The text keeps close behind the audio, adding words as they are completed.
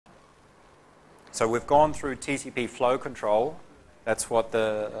So we've gone through TCP flow control. That's what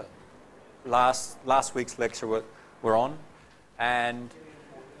the last week's lecture we're on. And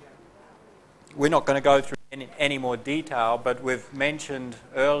we're not going to go through any more detail, but we've mentioned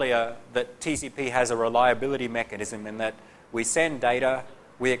earlier that TCP has a reliability mechanism in that we send data,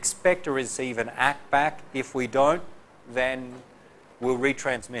 we expect to receive an ACK back. If we don't, then we'll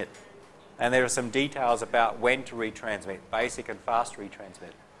retransmit. And there are some details about when to retransmit, basic and fast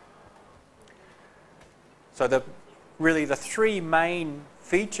retransmit. So really the three main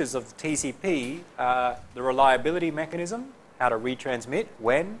features of TCP are the reliability mechanism, how to retransmit,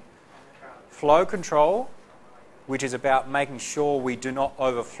 when, flow control, which is about making sure we do not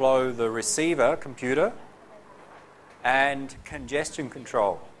overflow the receiver computer, and congestion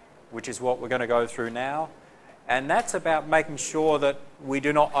control, which is what we're going to go through now. And that's about making sure that we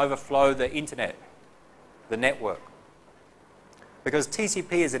do not overflow the internet, the network. Because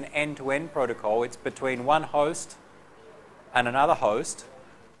TCP is an end-to-end protocol. It's between one host and another host.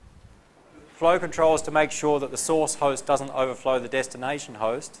 Flow control is to make sure that the source host doesn't overflow the destination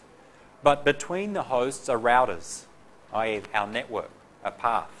host. But between the hosts are routers, i.e. our network, a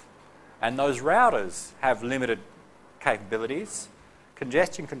path. And those routers have limited capabilities.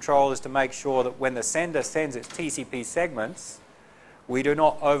 Congestion control is to make sure that when the sender sends its TCP segments, we do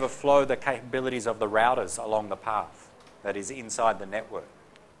not overflow the capabilities of the routers along the path that is inside the network.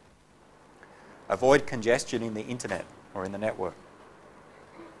 Avoid congestion in the internet or in the network.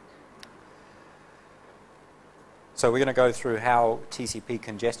 So we're going to go through how TCP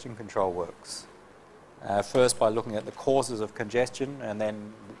congestion control works. First by looking at the causes of congestion, and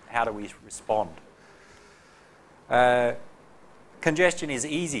then how do we respond. Congestion is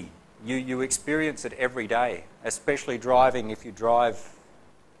easy. You experience it every day, especially driving. If you drive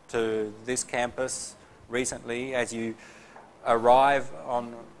to this campus recently, as you arrive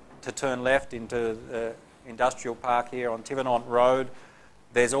to turn left into the industrial park here on Tivernon Road,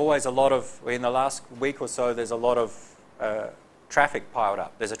 there's always a lot of, in the last week or so, there's a lot of traffic piled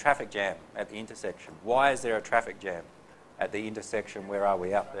up. There's a traffic jam at the intersection. Why is there a traffic jam at the intersection? Where are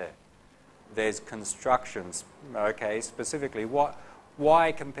we? Up there. There's constructions, okay, specifically.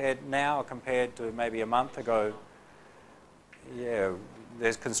 Why compared to maybe a month ago? Yeah,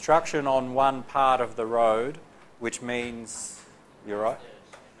 there's construction on one part of the road, which means, you're right,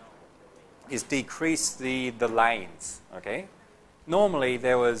 is decrease the lanes, okay? Normally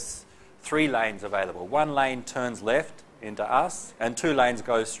there was 3 lanes available. 1 lane turns left into us and 2 lanes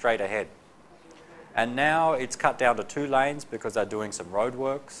go straight ahead. And now it's cut down to 2 lanes because they're doing some road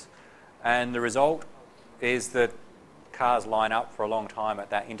works. And the result is that cars line up for a long time at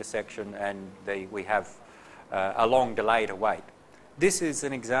that intersection, and we have a long delay to wait. This is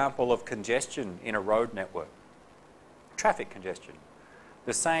an example of congestion in a road network. Traffic congestion.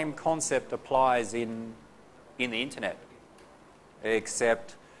 The same concept applies in the internet,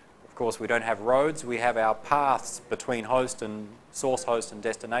 except, of course, we don't have roads. We have our paths between host and source host and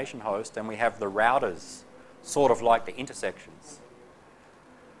destination host, and we have the routers, sort of like the intersections.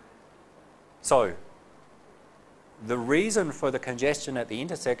 So the reason for the congestion at the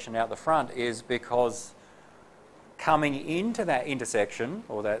intersection out the front is because coming into that intersection,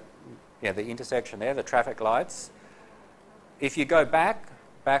 or the intersection there, the traffic lights, if you go back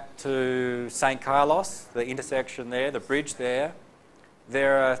to St. Carlos, the intersection there, the bridge there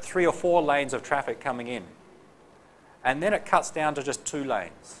are 3 or 4 lanes of traffic coming in. And then it cuts down to just 2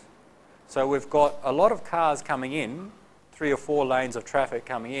 lanes. So we've got a lot of cars coming in, 3 or 4 lanes of traffic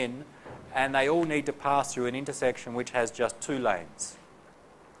coming in, and they all need to pass through an intersection which has just 2 lanes.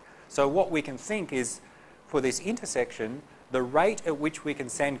 So what we can think is, for this intersection, the rate at which we can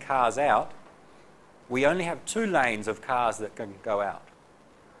send cars out, we only have 2 lanes of cars that can go out.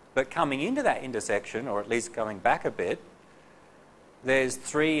 But coming into that intersection, or at least going back a bit, there's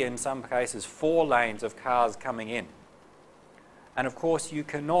 3, in some cases 4 lanes of cars coming in. And of course you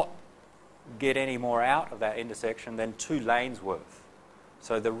cannot get any more out of that intersection than 2 lanes worth.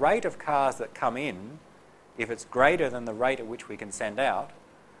 So the rate of cars that come in, if it's greater than the rate at which we can send out,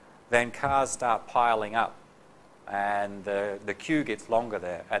 then cars start piling up and the queue gets longer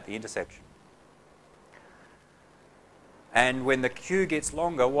there at the intersection. And when the queue gets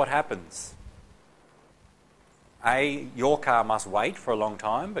longer, what happens? Your car must wait for a long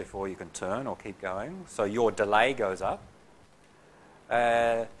time before you can turn or keep going, so your delay goes up.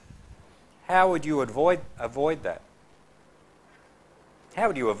 How would you avoid that? How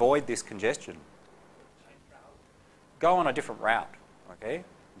would you avoid this congestion? Go on a different route, okay?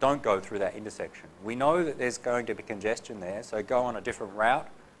 Don't go through that intersection. We know that there's going to be congestion there, so go on a different route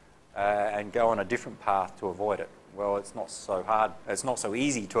and go on a different path to avoid it. Well, it's not so hard. It's not so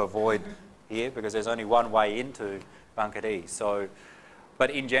easy to avoid here because there's only one way into bunker D. So, but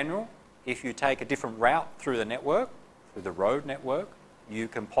in general, if you take a different route through the network, through the road network, you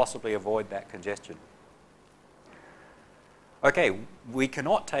can possibly avoid that congestion. Okay, we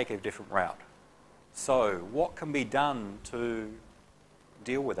cannot take a different route. So what can be done to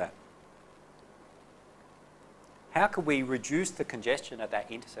deal with that? How can we reduce the congestion at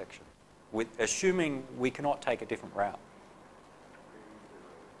that intersection, assuming we cannot take a different route?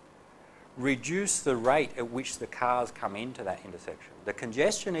 Reduce the rate at which the cars come into that intersection. The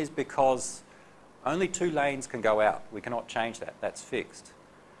congestion is because only 2 lanes can go out. We cannot change that. That's fixed.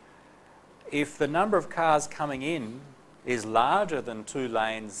 If the number of cars coming in is larger than 2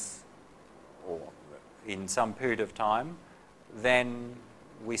 lanes or in some period of time, then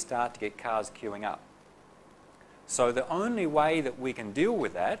we start to get cars queuing up. So the only way that we can deal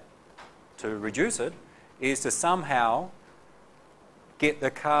with that, to reduce it, is to somehow get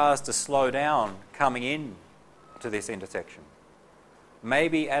the cars to slow down coming in to this intersection.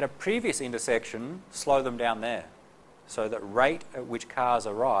 Maybe at a previous intersection, slow them down there, so that rate at which cars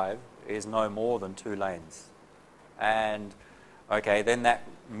arrive is no more than 2 lanes. And okay, then that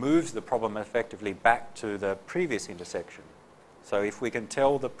moves the problem effectively back to the previous intersection. So if we can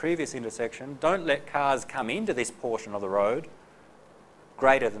tell the previous intersection, don't let cars come into this portion of the road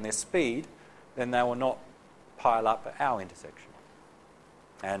greater than this speed, then they will not pile up at our intersection.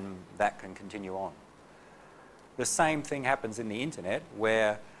 And that can continue on. The same thing happens in the internet,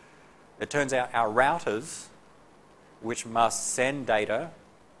 where it turns out our routers, which must send data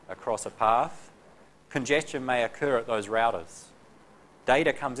across a path, congestion may occur at those routers.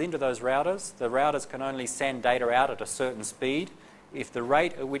 Data comes into those routers. The routers can only send data out at a certain speed. If the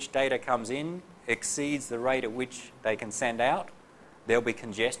rate at which data comes in exceeds the rate at which they can send out, there'll be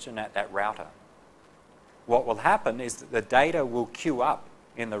congestion at that router. What will happen is that the data will queue up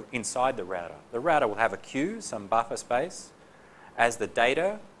inside the router. The router will have a queue, some buffer space. As the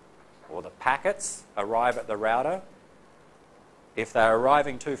data or the packets arrive at the router, if they're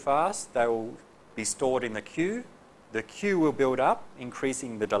arriving too fast, they will be stored in the queue. The queue will build up,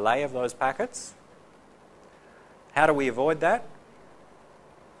 increasing the delay of those packets. How do we avoid that?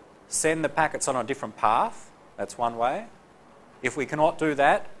 Send the packets on a different path. That's one way. If we cannot do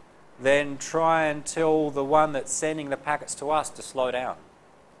that, then try and tell the one that's sending the packets to us to slow down.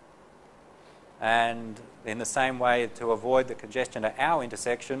 And in the same way, to avoid the congestion at our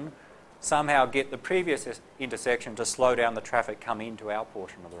intersection, somehow get the previous intersection to slow down the traffic coming into our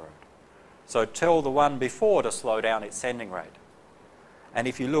portion of the road. So tell the one before to slow down its sending rate. And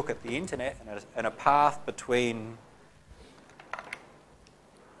if you look at the internet and a path between,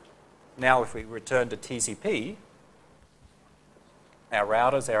 now if we return to TCP, our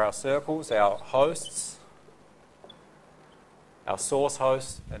routers are our circles, our hosts, our source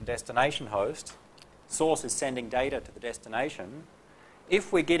host and destination host. Source is sending data to the destination.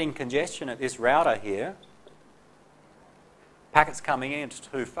 If we're getting congestion at this router here, packets coming in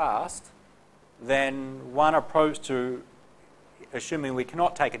too fast, then one approach to, assuming we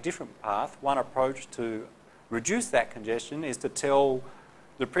cannot take a different path, one approach to reduce that congestion is to tell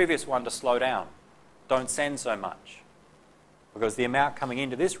the previous one to slow down. Don't send so much, because the amount coming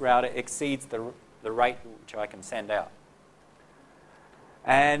into this router exceeds the rate which I can send out.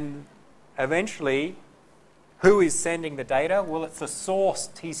 And eventually, who is sending the data? Well, it's the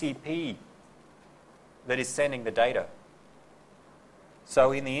source TCP that is sending the data.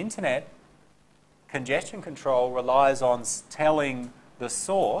 So in the internet, congestion control relies on telling the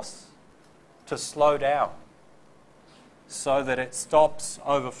source to slow down so that it stops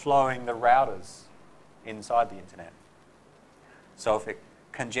overflowing the routers inside the internet. So if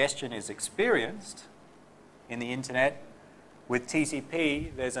congestion is experienced in the internet, with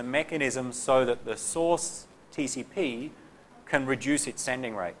TCP, there's a mechanism so that the source TCP can reduce its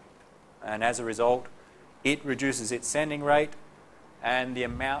sending rate. And as a result, it reduces its sending rate and the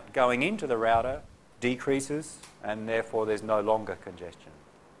amount going into the router decreases, and therefore there's no longer congestion.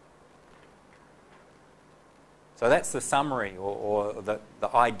 So that's the summary or the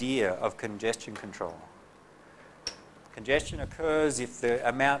idea of congestion control. Congestion occurs if the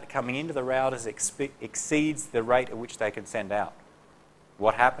amount coming into the routers exceeds the rate at which they can send out.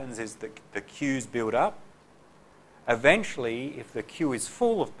 What happens is that the queues build up. Eventually, if the queue is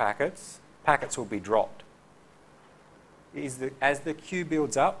full of packets, packets will be dropped. As the queue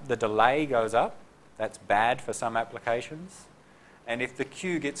builds up, the delay goes up. That's bad for some applications. And if the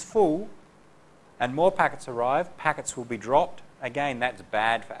queue gets full and more packets arrive, packets will be dropped. Again, that's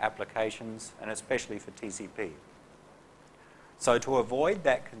bad for applications and especially for TCP. So to avoid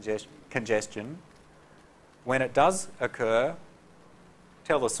that congestion, when it does occur,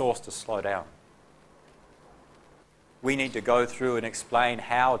 tell the source to slow down. We need to go through and explain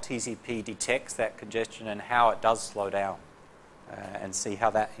how TCP detects that congestion and how it does slow down, and see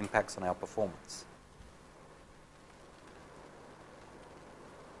how that impacts on our performance.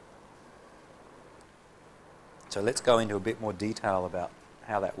 So let's go into a bit more detail about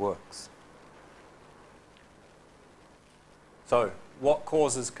how that works. So, what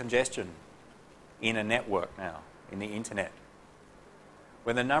causes congestion in a network now, in the internet?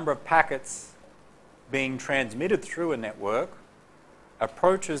 When the number of packets being transmitted through a network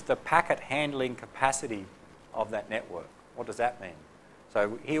approaches the packet handling capacity of that network. What does that mean?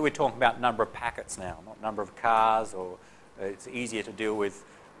 So here we're talking about number of packets now, not number of cars, or it's easier to deal with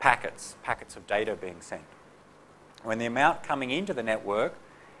packets of data being sent. When the amount coming into the network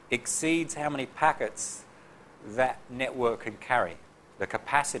exceeds how many packets that network can carry, the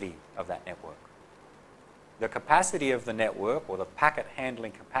capacity of that network. The capacity of the network, or the packet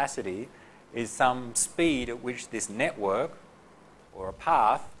handling capacity, is some speed at which this network, or a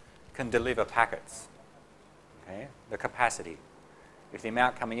path, can deliver packets. Okay? The capacity. If the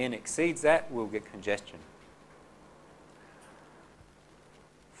amount coming in exceeds that, we'll get congestion.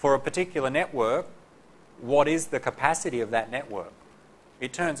 For a particular network, what is the capacity of that network?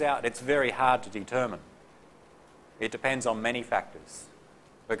 It turns out it's very hard to determine. It depends on many factors,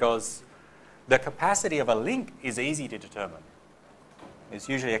 because the capacity of a link is easy to determine. It's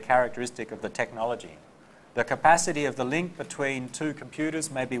usually a characteristic of the technology. The capacity of the link between two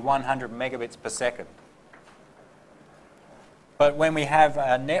computers may be 100 megabits per second. But when we have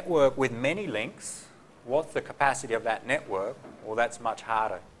a network with many links, what's the capacity of that network? Well, that's much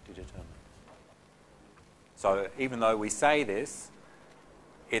harder to determine. So even though we say this,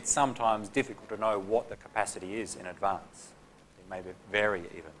 it's sometimes difficult to know what the capacity is in advance. It may vary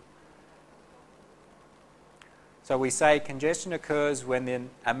even. So we say congestion occurs when the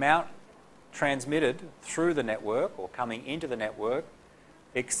amount transmitted through the network or coming into the network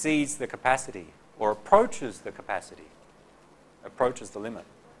exceeds the capacity or approaches the capacity, approaches the limit.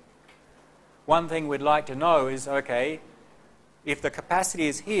 One thing we'd like to know is, okay, if the capacity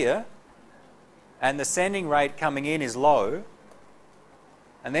is here and the sending rate coming in is low,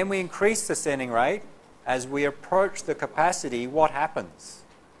 and then we increase the sending rate as we approach the capacity, what happens?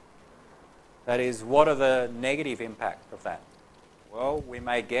 That is, what are the negative impacts of that? Well, we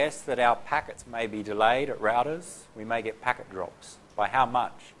may guess that our packets may be delayed at routers. We may get packet drops. By how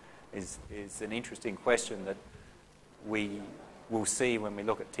much is an interesting question that we will see when we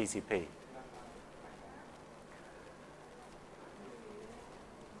look at TCP.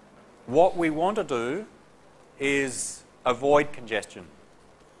 What we want to do is avoid congestion.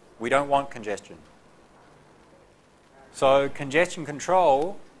 We don't want congestion. So congestion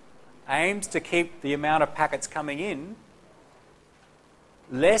control aims to keep the amount of packets coming in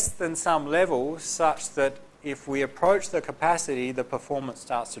less than some level such that if we approach the capacity, the performance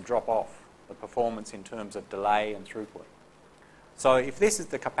starts to drop off, the performance in terms of delay and throughput. So if this is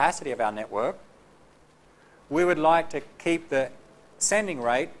the capacity of our network, we would like to keep the sending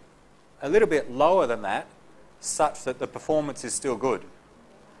rate a little bit lower than that such that the performance is still good.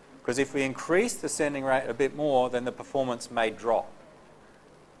 Because if we increase the sending rate a bit more, then the performance may drop.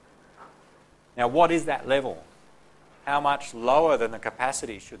 Now, what is that level? How much lower than the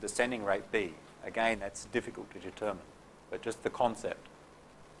capacity should the sending rate be? Again, that's difficult to determine, but just the concept.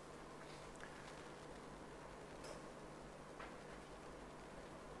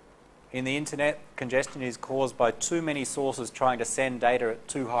 In the internet, congestion is caused by too many sources trying to send data at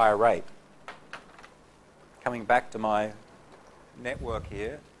too high a rate. Coming back to my network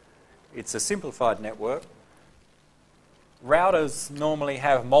here, it's a simplified network. Routers normally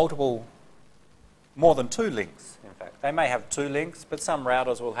have more than two links, in fact. They may have two links, but some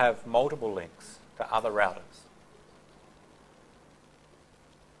routers will have multiple links to other routers.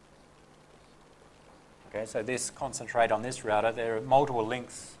 Okay, so concentrate on this router. There are multiple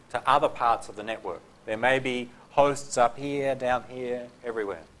links to other parts of the network. There may be hosts up here, down here,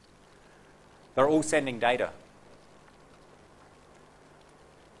 everywhere. They're all sending data.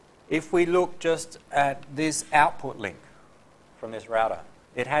 If we look just at this output link from this router,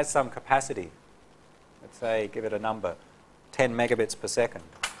 it has some capacity. Let's say, give it a number, 10 megabits per second.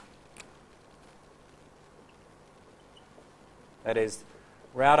 That is,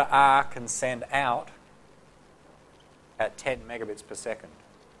 router R can send out at 10 megabits per second.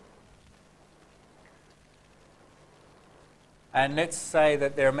 And let's say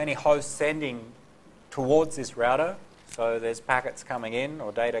that there are many hosts sending towards this router, so there's packets coming in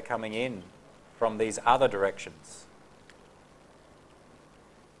or data coming in from these other directions.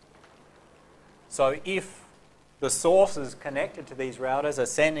 So if the sources connected to these routers are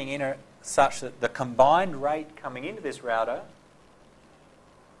sending in such that the combined rate coming into this router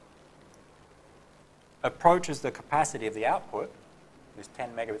approaches the capacity of the output, this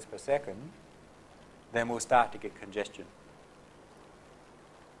 10 megabits per second, then we'll start to get congestion.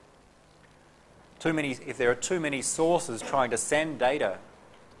 If there are too many sources trying to send data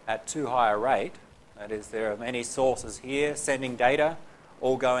at too high a rate, that is, there are many sources here sending data,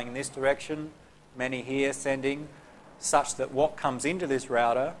 all going in this direction, many here sending, such that what comes into this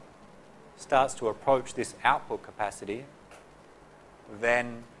router starts to approach this output capacity,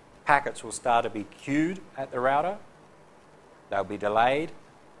 then packets will start to be queued at the router, they'll be delayed,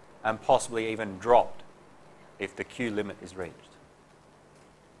 and possibly even dropped if the queue limit is reached.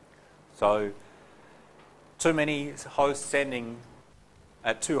 So, too many hosts sending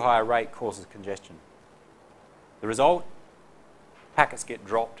at too high a rate causes congestion. The result, packets get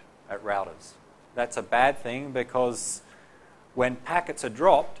dropped at routers. That's a bad thing because when packets are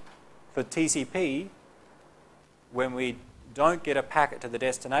dropped for TCP, when we don't get a packet to the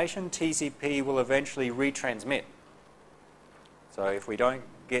destination, TCP will eventually retransmit. So if we don't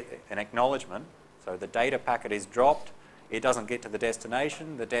get an acknowledgement, so the data packet is dropped, it doesn't get to the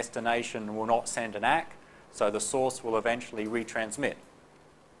destination will not send an ACK, so the source will eventually retransmit.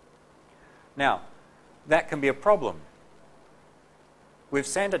 Now, that can be a problem. We've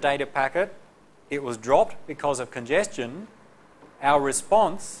sent a data packet, it was dropped because of congestion, our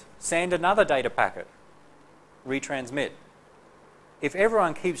response, send another data packet, retransmit. If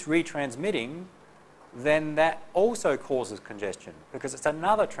everyone keeps retransmitting, then that also causes congestion because it's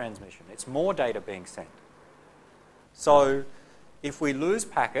another transmission, it's more data being sent. So if we lose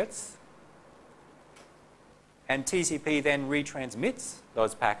packets and TCP then retransmits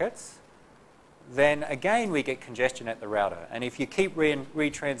those packets, then again we get congestion at the router. And if you keep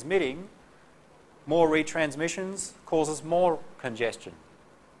retransmitting, more retransmissions causes more congestion.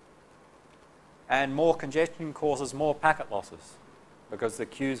 And more congestion causes more packet losses because the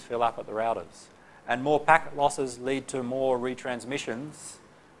queues fill up at the routers. And more packet losses lead to more retransmissions.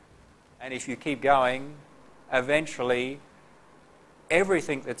 And if you keep going, eventually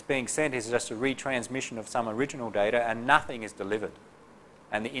everything that's being sent is just a retransmission of some original data and nothing is delivered.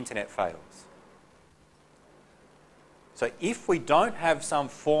 And the internet fails. So if we don't have some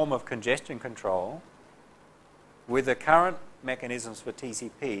form of congestion control with the current mechanisms for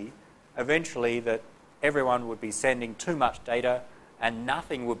TCP, eventually that everyone would be sending too much data and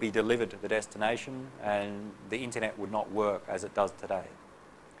nothing would be delivered to the destination and the internet would not work as it does today.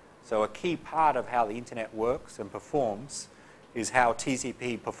 So a key part of how the internet works and performs is how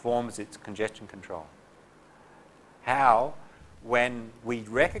TCP performs its congestion control. How, when we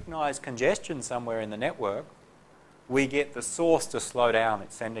recognize congestion somewhere in the network, we get the source to slow down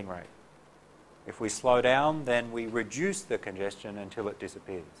its sending rate. If we slow down, then we reduce the congestion until it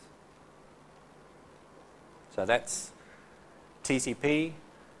disappears. So that's TCP.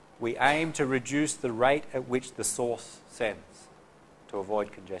 We aim to reduce the rate at which the source sends to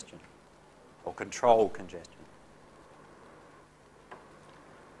avoid congestion or control congestion.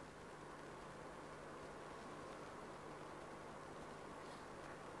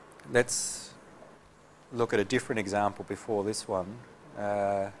 Let's look at a different example before this one.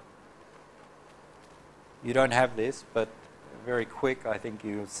 You don't have this, but very quick, I think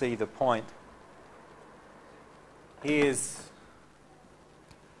you'll see the point. Here's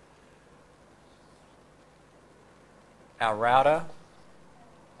our router,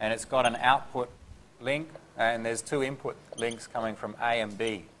 and it's got an output link, and there's two input links coming from A and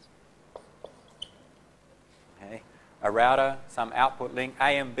B. Okay. A router, some output link.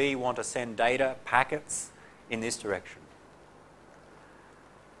 A and B want to send data, packets, in this direction.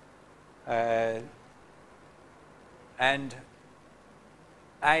 And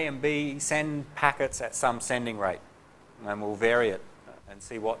A and B send packets at some sending rate. And we'll vary it and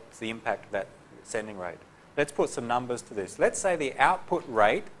see what's the impact of that sending rate. Let's put some numbers to this. Let's say the output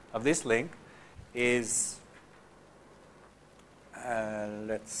rate of this link is,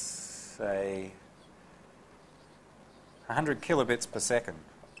 let's say, 100 kilobits per second.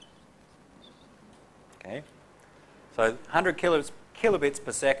 Okay, so 100 kilobits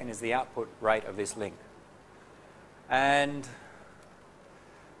per second is the output rate of this link. And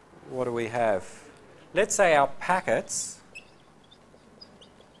what do we have? Let's say our packets,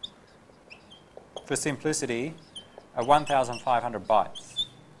 for simplicity, are 1,500 bytes.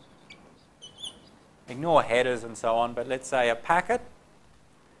 Ignore headers and so on, but let's say a packet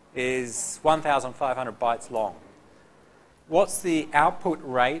is 1,500 bytes long. What's the output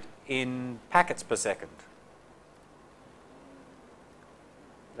rate in packets per second?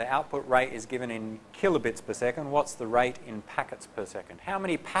 the output rate is given in kilobits per second. What's the rate in packets per second? How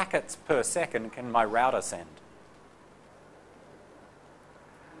many packets per second can my router send?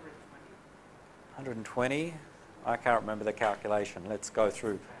 120. I can't remember the calculation. Let's go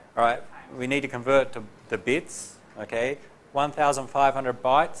through. All right, we need to convert to the bits. Okay, 1,500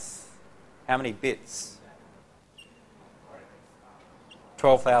 bytes. How many bits?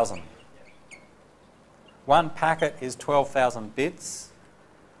 12,000. One packet is 12,000 bits.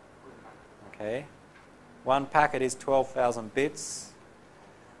 Okay, one packet is 12,000 bits.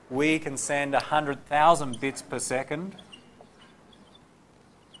 We can send 100,000 bits per second.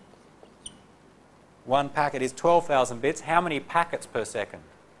 One packet is 12,000 bits. How many packets per second?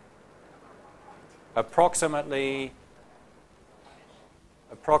 Approximately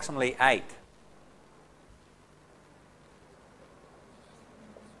 8.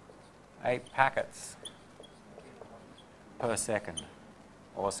 8 packets per second,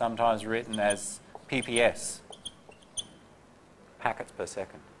 or sometimes written as PPS, packets per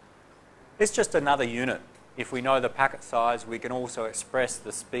second. It's just another unit. If we know the packet size, we can also express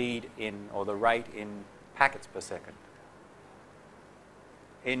the speed in, or the rate in packets per second.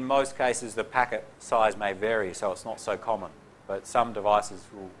 In most cases, the packet size may vary, so it's not so common, but some devices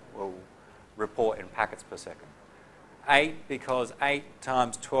will report in packets per second. 8, because 8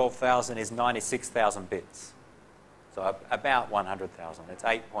 times 12,000 is 96,000 bits. So about 100,000. It's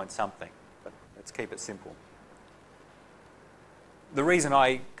 8 point something, but let's keep it simple. The reason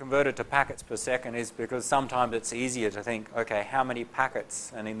I converted to packets per second is because sometimes it's easier to think, okay, how many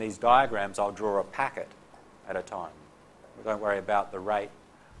packets? And in these diagrams, I'll draw a packet at a time. We don't worry about the rate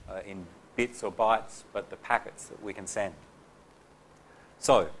in bits or bytes, but the packets that we can send.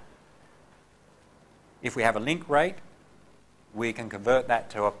 So, if we have a link rate, we can convert that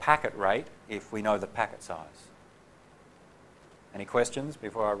to a packet rate if we know the packet size. Any questions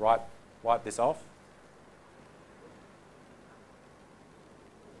before I wipe this off?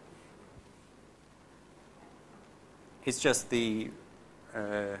 It's just a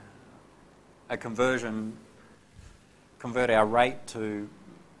conversion, convert our rate to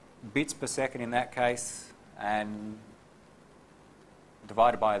bits per second in that case, and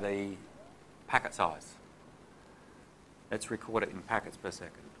divided by the packet size. Let's record it in packets per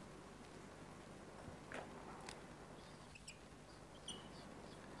second.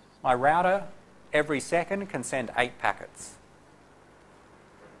 My router, every second, can send 8 packets.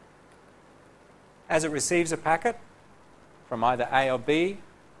 As it receives a packet from either A or B,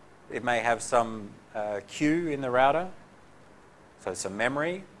 it may have some queue in the router, so some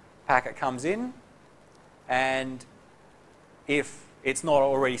memory. Packet comes in, and if it's not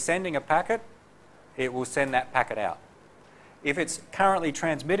already sending a packet, it will send that packet out. If it's currently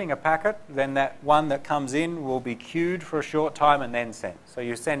transmitting a packet, then that one that comes in will be queued for a short time and then sent. So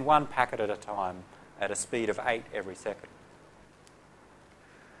you send one packet at a time at a speed of 8 every second.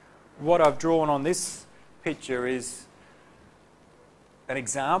 What I've drawn on this picture is an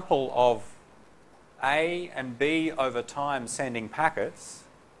example of A and B over time sending packets.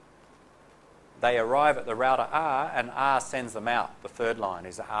 They arrive at the router R, and R sends them out. The third line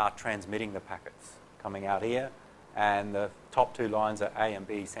is R transmitting the packets coming out here, and the top 2 lines are A and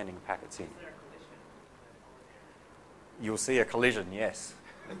B sending packets in. You'll see a collision, yes.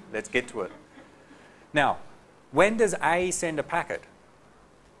 Let's get to it. Now, when does A send a packet?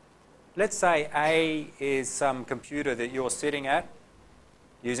 Let's say A is some computer that you're sitting at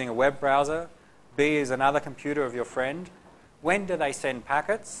using a web browser. B is another computer of your friend. When do they send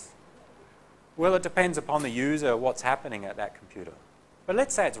packets? Well, it depends upon the user, what's happening at that computer. But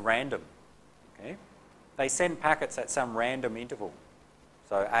let's say it's random. Okay? They send packets at some random interval.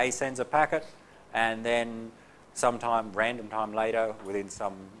 So A sends a packet, and then sometime, random time later, within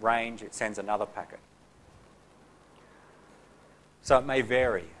some range, it sends another packet. So it may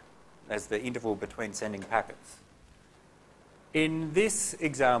vary as the interval between sending packets. In this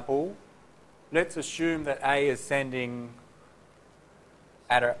example, let's assume that A is sending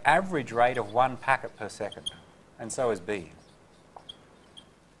at an average rate of 1 packet per second, and so is B.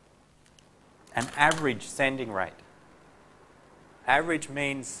 An average sending rate. Average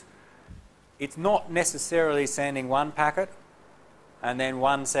means it's not necessarily sending 1 packet and then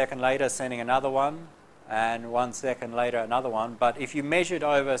 1 second later sending another one and 1 second later another one, but if you measured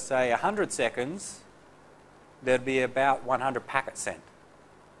over, say, 100 seconds, there'd be about 100 packets sent.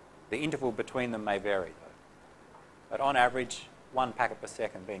 The interval between them may vary, though. But on average, 1 packet per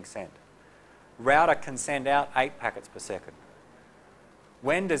second being sent. Router can send out 8 packets per second.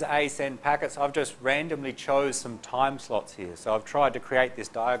 When does A send packets? I've just randomly chose some time slots here. So I've tried to create this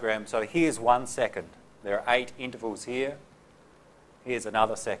diagram. So here's 1 second. There are 8 intervals here. Here's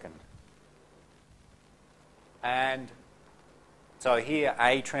another second. And so here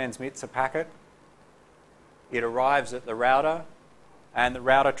A transmits a packet. It arrives at the router, and the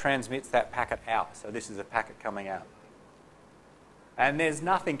router transmits that packet out. So this is a packet coming out. And there's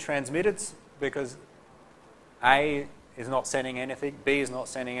nothing transmitted because A is not sending anything, B is not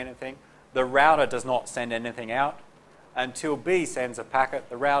sending anything. The router does not send anything out until B sends a packet,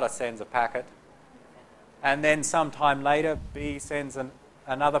 the router sends a packet, and then sometime later B sends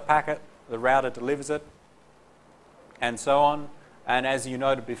another packet, the router delivers it, and so on. And as you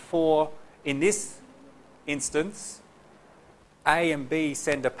noted before, in this instance, A and B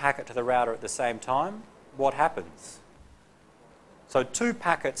send a packet to the router at the same time. What happens? So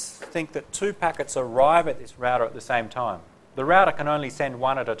think that two packets arrive at this router at the same time. The router can only send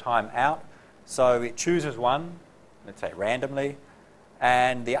one at a time out, so it chooses one, let's say randomly,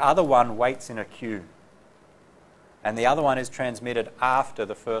 and the other one waits in a queue. And the other one is transmitted after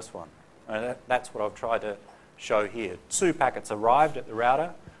the first one. And that's what I've tried to show here. Two packets arrived at the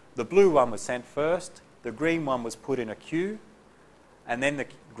router. The blue one was sent first, the green one was put in a queue, and then the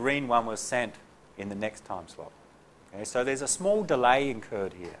green one was sent in the next time slot. Okay, so there's a small delay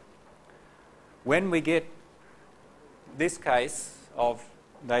incurred here. When we get this case of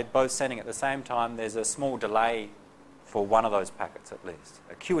they both sending at the same time, there's a small delay for one of those packets at least,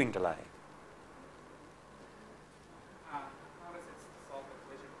 a queuing delay. How does it solve the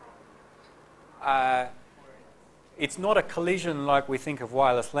collision problem? It's not a collision like we think of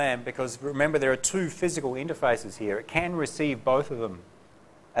wireless LAN, because remember there are two physical interfaces here. It can receive both of them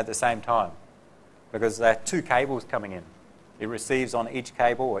at the same time because there are two cables coming in. It receives on each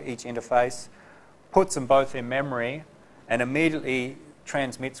cable or each interface, puts them both in memory, and immediately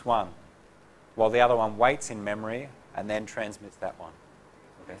transmits one, while the other one waits in memory and then transmits that one.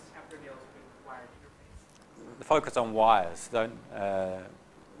 Okay. After deals with wired interface. The focus on wires.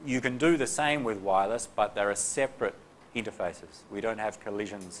 You can do the same with wireless, but there are separate interfaces. We don't have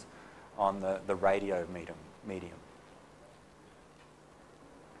collisions on the radio medium.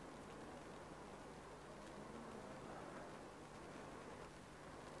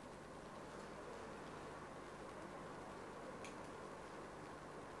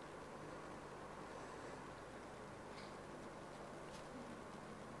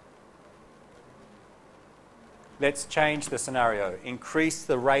 Let's change the scenario. Increase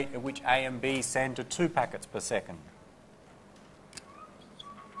the rate at which A and B send to 2 packets per second.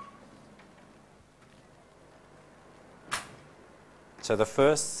 So the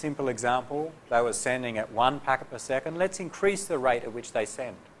first simple example, they were sending at 1 packet per second. Let's increase the rate at which they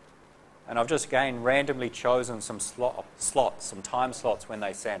send. And I've just again randomly chosen some slots, some time slots when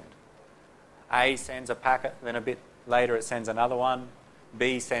they send. A sends a packet, then a bit later it sends another one.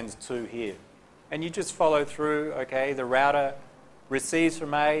 B sends 2 here. And you just follow through, okay, the router receives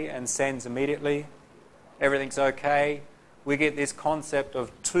from A and sends immediately. Everything's okay. We get this concept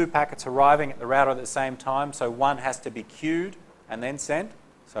of 2 packets arriving at the router at the same time, so one has to be queued and then sent,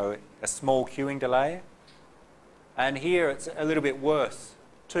 so a small queuing delay. And here it's a little bit worse.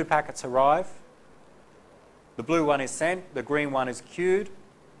 2 packets arrive. The blue one is sent, the green one is queued.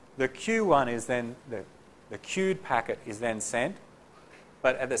 The queue one is then, the queued packet is then sent.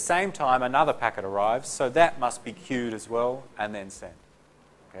 But at the same time, another packet arrives, so that must be queued as well and then sent.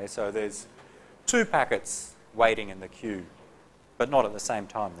 Okay, so there's 2 packets waiting in the queue, but not at the same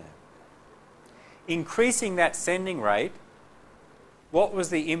time there. Increasing that sending rate, what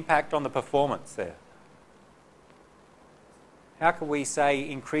was the impact on the performance there? How can we say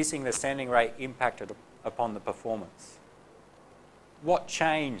increasing the sending rate impacted upon the performance? What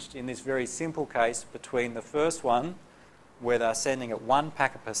changed in this very simple case between the first one, where they're sending at 1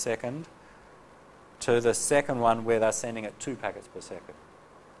 packet per second, to the second one where they're sending at 2 packets per second?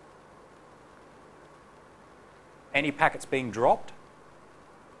 Any packets being dropped?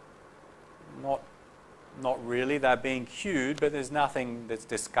 Not really. They're being queued, but there's nothing that's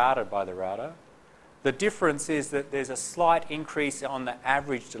discarded by the router. The difference is that there's a slight increase on the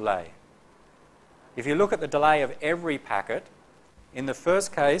average delay. If you look at the delay of every packet, in the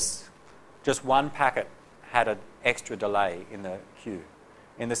first case, just 1 packet had an extra delay in the queue.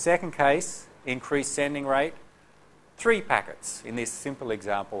 In the second case, increased sending rate, 3 packets in this simple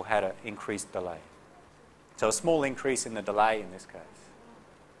example had an increased delay. So a small increase in the delay in this case.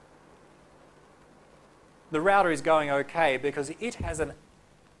 The router is going okay because it has an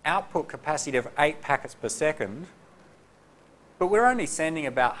output capacity of 8 packets per second, but we're only sending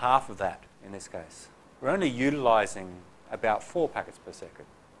about half of that in this case. We're only utilising about 4 packets per second.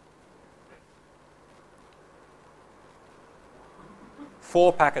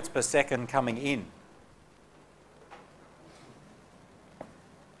 4 packets per second coming in.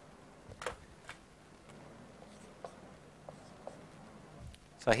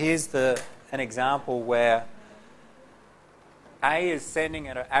 So here's an example where A is sending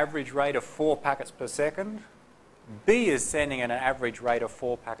at an average rate of 4 packets per second. B is sending at an average rate of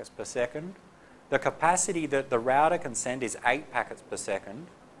 4 packets per second. The capacity that the router can send is 8 packets per second.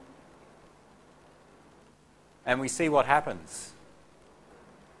 And we see what happens.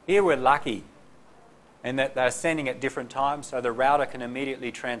 Here we're lucky in that they're sending at different times, so the router can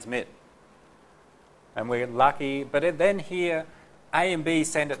immediately transmit. And we're lucky, but then here A and B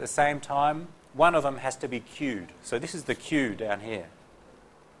send at the same time. One of them has to be queued. So this is the queue down here.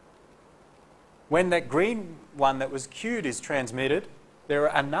 When that green one that was queued is transmitted, there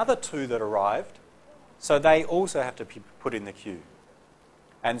are another 2 that arrived, so they also have to be put in the queue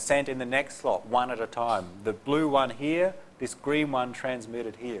and sent in the next slot, one at a time. The blue one here, this green one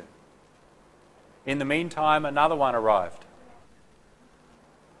transmitted here. In the meantime, another one arrived.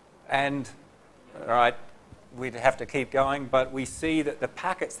 And, all right, we'd have to keep going, but we see that the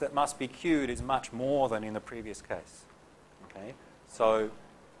packets that must be queued is much more than in the previous case. Okay? So,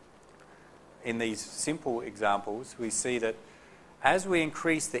 in these simple examples, we see that as we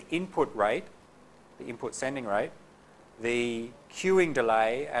increase the input rate, the input sending rate, the queuing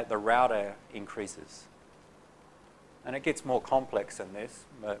delay at the router increases. And it gets more complex than this,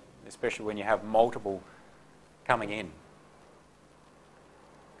 but especially when you have multiple coming in.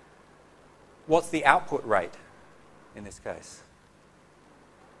 What's the output rate in this case?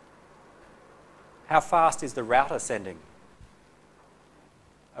 How fast is the router sending?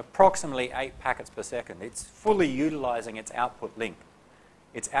 Approximately 8 packets per second. It's fully utilizing its output link.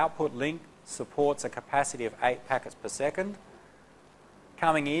 Its output link supports a capacity of 8 packets per second.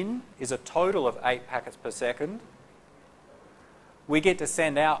 Coming in is a total of 8 packets per second. We get to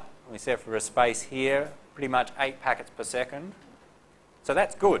send out, we set for a space here, pretty much 8 packets per second. So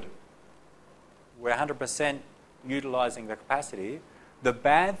that's good. We're 100% utilizing the capacity. The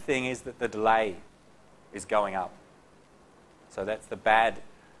bad thing is that the delay is going up. So that's the bad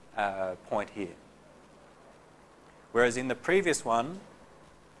point here. Whereas in the previous one,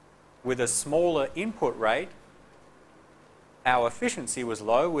 with a smaller input rate, our efficiency was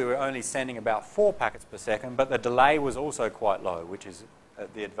low. We were only sending about 4 packets per second, but the delay was also quite low, which is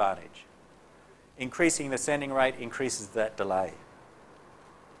the advantage. Increasing the sending rate increases that delay.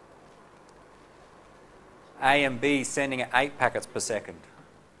 A and B sending at 8 packets per second.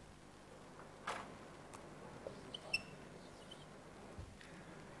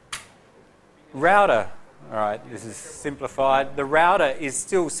 Router, all right, this is simplified. The router is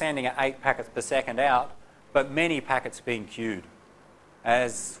still sending at 8 packets per second out, but many packets being queued.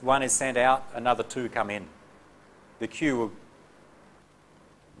 As one is sent out, another 2 come in. The queue will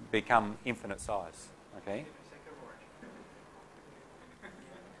become infinite size. Okay?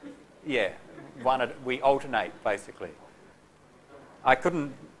 Yeah, we alternate basically. I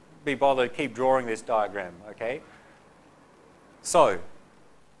couldn't be bothered to keep drawing this diagram. Okay? So,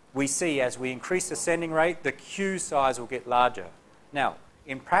 we see as we increase the sending rate, the queue size will get larger. Now,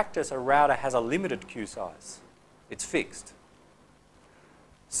 in practice, a router has a limited queue size. It's fixed.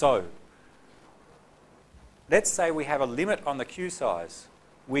 So, let's say we have a limit on the queue size.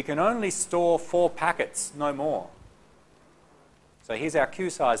 We can only store 4 packets, no more. So here's our queue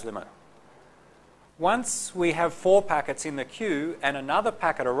size limit. Once we have 4 packets in the queue and another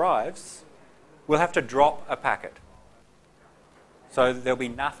packet arrives, we'll have to drop a packet. So there'll be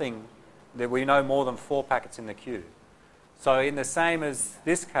nothing, there'll be no more than 4 packets in the queue. So in the same as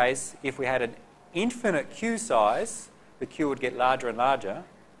this case, if we had an infinite queue size, the queue would get larger and larger.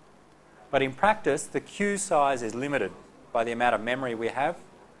 But in practice, the queue size is limited by the amount of memory we have,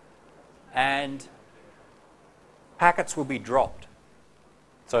 and packets will be dropped.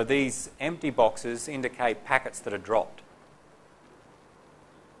 So these empty boxes indicate packets that are dropped.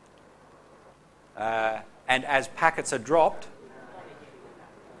 And as packets are dropped,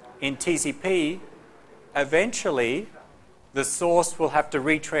 in TCP, eventually the source will have to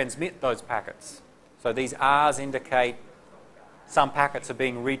retransmit those packets. So these R's indicate some packets are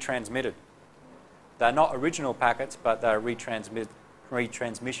being retransmitted. They're not original packets, but they're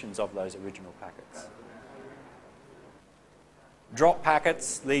retransmissions of those original packets. Drop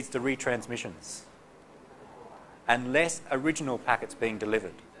packets leads to retransmissions and less original packets being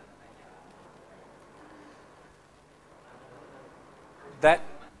delivered.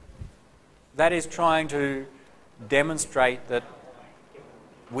 That is trying to demonstrate that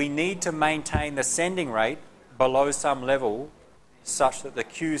we need to maintain the sending rate below some level such that the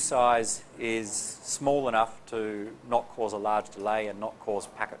queue size is small enough to not cause a large delay and not cause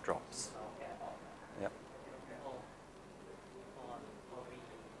packet drops. Yep.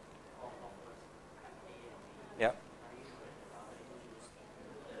 Yep.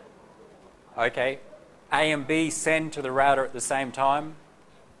 Okay, A and B send to the router at the same time.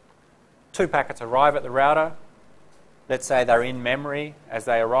 2 packets arrive at the router. Let's say they're in memory as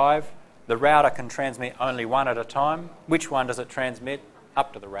they arrive. The router can transmit only one at a time. Which one does it transmit?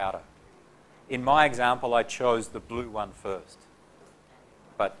 Up to the router. In my example, I chose the blue one first.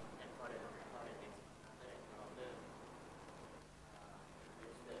 But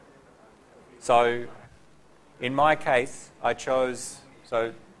so in my case, I chose,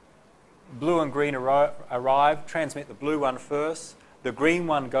 so blue and green arrive, transmit the blue one first. The green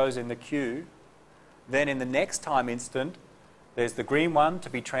one goes in the queue. Then in the next time instant, there's the green one to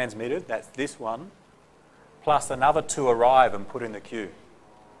be transmitted, that's this one, plus another 2 arrive and put in the queue.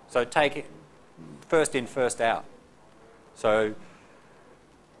 So take it first in, first out. So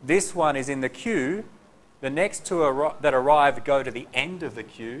this one is in the queue, the next 2 that arrive go to the end of the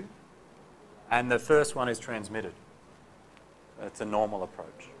queue, and the first one is transmitted. That's a normal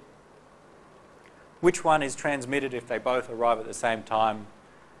approach. Which one is transmitted if they both arrive at the same time?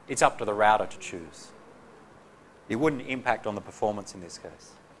 It's up to the router to choose. It wouldn't impact on the performance in this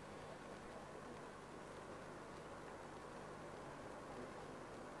case.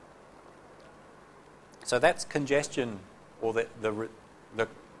 So that's congestion, or the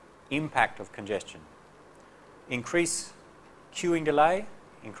impact of congestion. Increase queuing delay,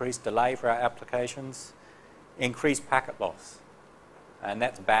 increase delay for our applications, increase packet loss, and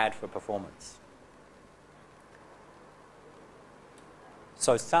that's bad for performance.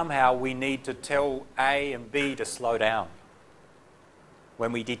 So somehow we need to tell A and B to slow down.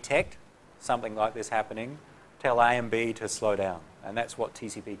 When we detect something like this happening, tell A and B to slow down. And that's what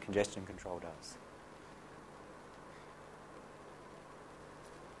TCP congestion control does.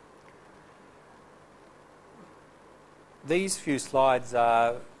 These few slides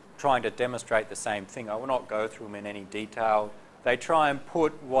are trying to demonstrate the same thing. I will not go through them in any detail. They try and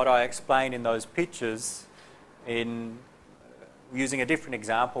put what I explained in those pictures in using a different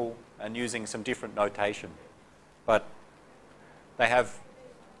example and using some different notation. But they have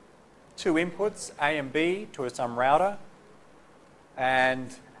 2 inputs, A and B, to some router,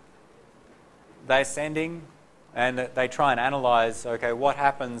 and they're sending, and they try and analyze, okay, what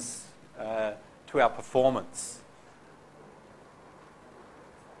happens to our performance,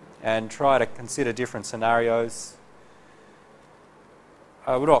 and try to consider different scenarios.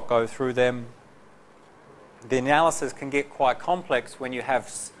 I will not go through them. The analysis can get quite complex when you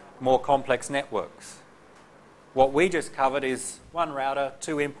have more complex networks. What we just covered is 1 router,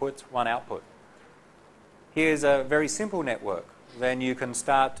 2 inputs, 1 output. Here's a very simple network. Then you can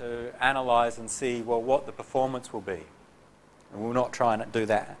start to analyze and see, well, what the performance will be. And we'll not try and do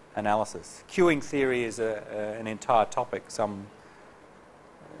that analysis. Queuing theory is an entire topic.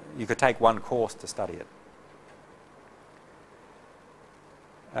 You could take 1 course to study it.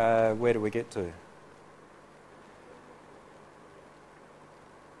 Where do we get to?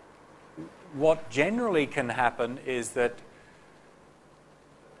 What generally can happen is that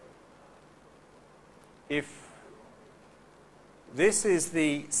if this is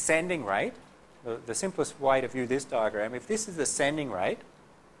the sending rate, the simplest way to view this diagram, if this is the sending rate,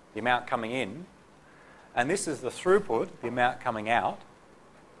 the amount coming in, and this is the throughput, the amount coming out,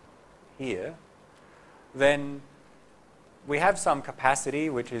 here, then we have some capacity,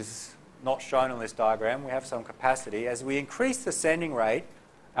 which is not shown on this diagram. We have some capacity. As we increase the sending rate,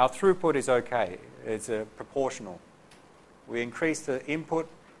 our throughput is okay. It's proportional. We increase the input,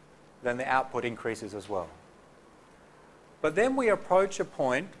 then the output increases as well. But then we approach a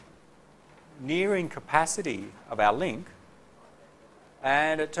point nearing capacity of our link,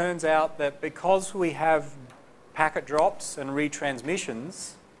 and it turns out that because we have packet drops and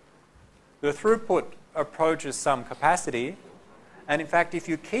retransmissions, the throughput approaches some capacity, and in fact, if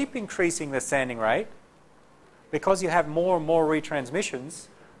you keep increasing the sending rate, because you have more and more retransmissions,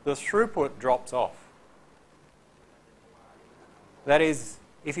 the throughput drops off. That is,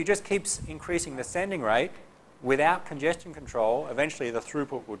 if you just keep increasing the sending rate without congestion control, eventually the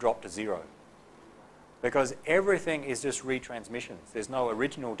throughput will drop to 0. Because everything is just retransmissions. There's no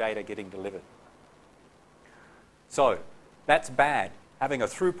original data getting delivered. So that's bad. Having a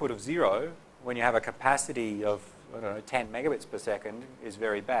throughput of 0 when you have a capacity of, 10 megabits per second is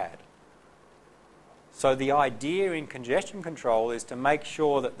very bad. So the idea in congestion control is to make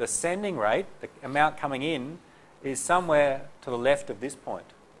sure that the sending rate, the amount coming in, is somewhere to the left of this point.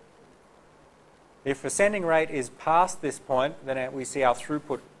 If the sending rate is past this point, then we see our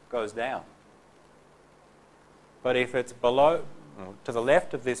throughput goes down. But if it's below, to the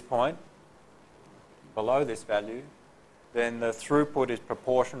left of this point, below this value, then the throughput is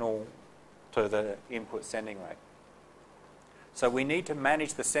proportional to the input sending rate. So we need to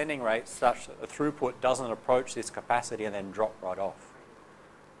manage the sending rate such that the throughput doesn't approach this capacity and then drop right off.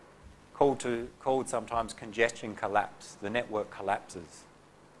 Called sometimes congestion collapse. The network collapses.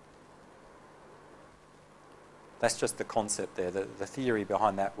 That's just the concept there. The theory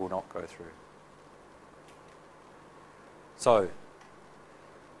behind that will not go through. So,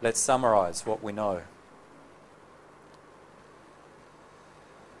 let's summarize what we know.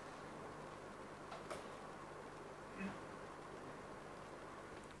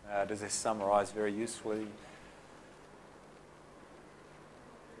 Does this summarize very usefully?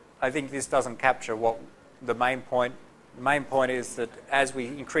 I think this doesn't capture what the main point. The main point is that as we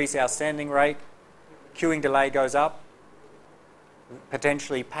increase our sending rate, queuing delay goes up,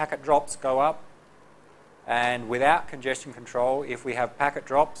 potentially packet drops go up, and without congestion control, if we have packet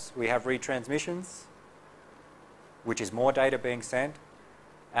drops, we have retransmissions, which is more data being sent,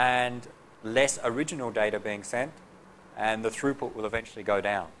 and less original data being sent, and the throughput will eventually go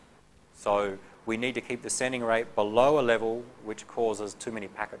down. So we need to keep the sending rate below a level which causes too many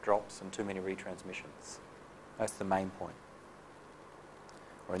packet drops and too many retransmissions. That's the main point.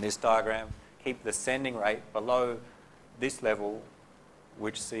 Or in this diagram, keep the sending rate below this level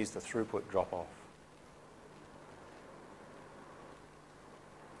which sees the throughput drop off.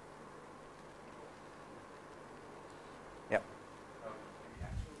 Yep. In the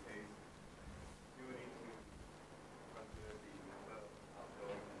actual case, you would need to consider the number of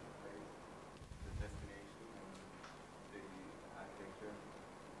outgoing interface, the destination, and the architecture.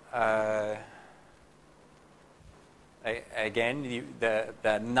 Again,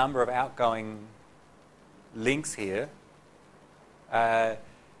 the number of outgoing links here.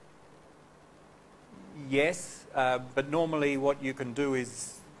 Yes, but normally what you can do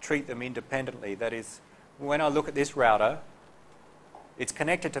is treat them independently. That is, when I look at this router, it's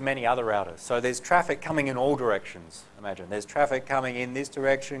connected to many other routers. So there's traffic coming in all directions. Imagine there's traffic coming in this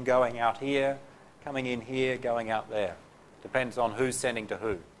direction, going out here, coming in here, going out there. Depends on who's sending to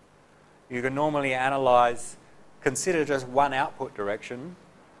who. You can normally analyze, consider just one output direction,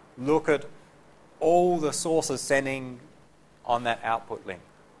 look at all the sources sending on that output link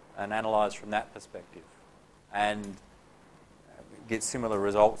and analyze from that perspective and get similar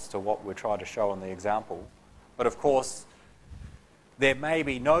results to what we're trying to show in the example. But of course, there may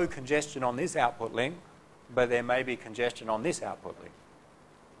be no congestion on this output link, but there may be congestion on this output link.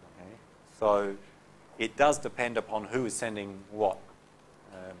 Okay? So it does depend upon who is sending what.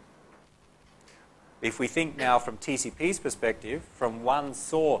 If we think now from TCP's perspective, from one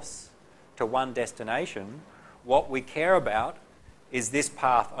source to one destination, what we care about is this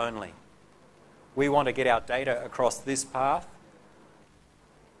path only. We want to get our data across this path.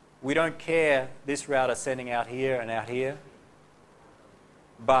 We don't care this router sending out here and out here,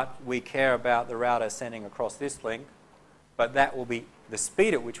 but we care about the router sending across this link, but that will be, the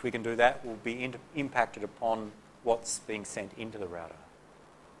speed at which we can do that will be impacted upon what's being sent into the router.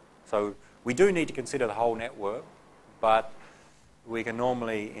 So we do need to consider the whole network, but we can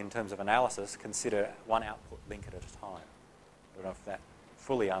normally, in terms of analysis, consider one output link at a time. I don't know if that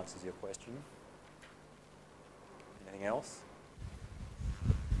fully answers your question. Anything else?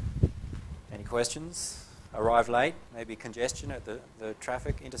 Any questions? Arrive late, maybe congestion at the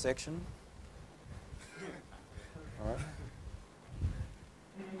traffic intersection? All right.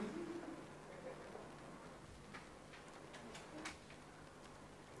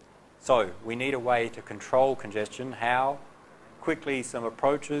 So we need a way to control congestion. How? Quickly, some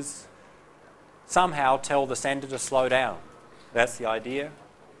approaches. Somehow tell the sender to slow down. That's the idea.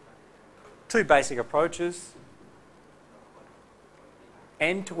 Two basic approaches.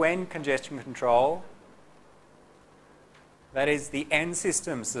 End-to-end congestion control. That is, the end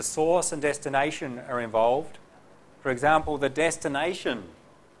systems, the source and destination are involved. For example, the destination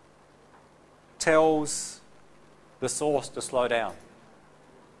tells the source to slow down.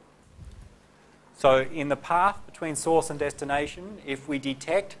 So in the path between source and destination, if we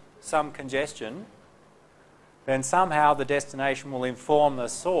detect some congestion, then somehow the destination will inform the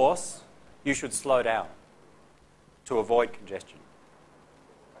source, you should slow down to avoid congestion.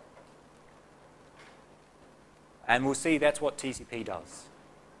 And we'll see that's what TCP does.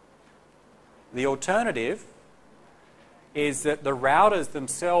 The alternative is that the routers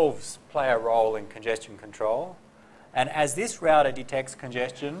themselves play a role in congestion control, and as this router detects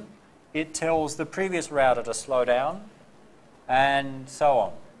congestion, it tells the previous router to slow down, and so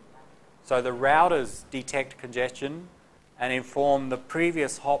on. So the routers detect congestion and inform the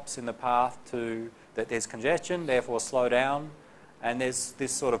previous hops in the path that there's congestion, therefore slow down, and there's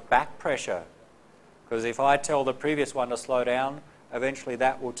this sort of back pressure. Because if I tell the previous one to slow down, eventually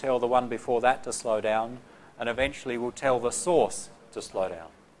that will tell the one before that to slow down, and eventually will tell the source to slow down.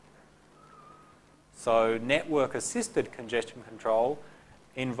 So network-assisted congestion control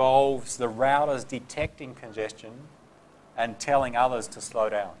involves the routers detecting congestion and telling others to slow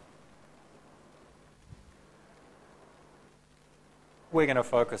down. We're going to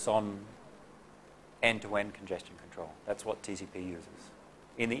focus on end-to-end congestion control. That's what TCP uses.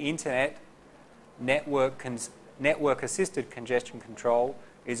 In the internet, network-assisted congestion control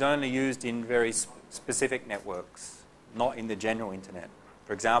is only used in very specific networks, not in the general internet.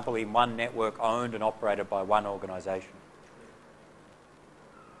 For example, in one network owned and operated by one organization.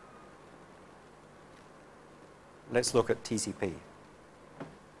 Let's look at TCP.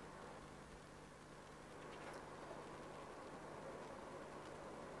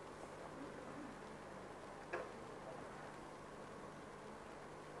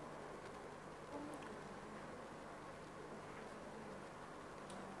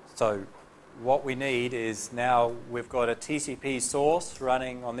 So what we need is now we've got a TCP source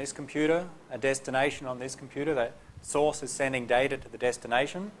running on this computer, a destination on this computer. That source is sending data to the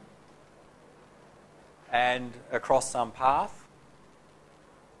destination and across some path.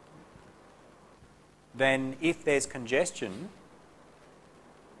 Then if there's congestion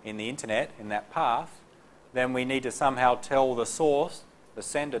in the internet, in that path, then we need to somehow tell the source, the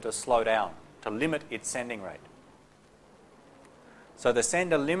sender, to slow down, to limit its sending rate. So the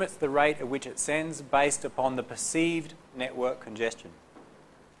sender limits the rate at which it sends based upon the perceived network congestion.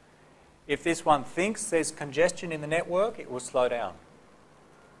 If this one thinks there's congestion in the network, it will slow down.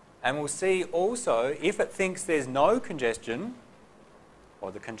 And we'll see also, if it thinks there's no congestion,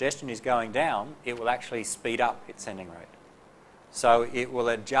 or the congestion is going down, it will actually speed up its sending rate. So it will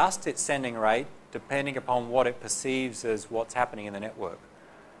adjust its sending rate depending upon what it perceives as what's happening in the network.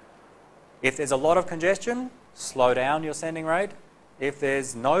 If there's a lot of congestion, slow down your sending rate. If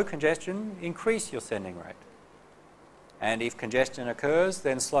there's no congestion, increase your sending rate. And if congestion occurs,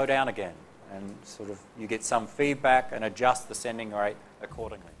 then slow down again. And sort of you get some feedback and adjust the sending rate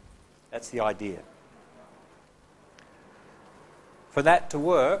accordingly. That's the idea. For that to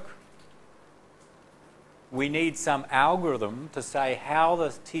work, we need some algorithm to say how the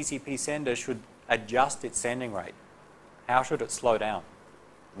TCP sender should adjust its sending rate. How should it slow down?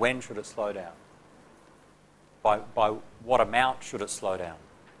 When should it slow down? By what amount should it slow down?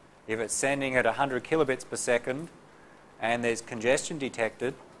 If it's sending at 100 kilobits per second and there's congestion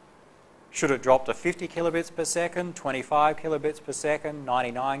detected, should it drop to 50 kilobits per second, 25 kilobits per second,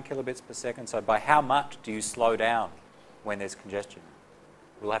 99 kilobits per second? So by how much do you slow down when there's congestion?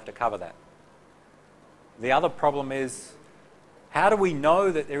 We'll have to cover that. The other problem is, how do we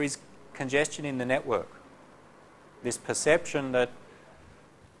know that there is congestion in the network? This perception that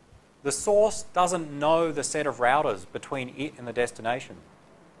the source doesn't know the set of routers between it and the destination.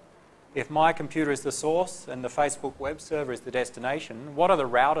 If my computer is the source and the Facebook web server is the destination, what are the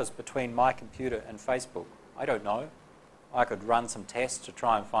routers between my computer and Facebook? I don't know. I could run some tests to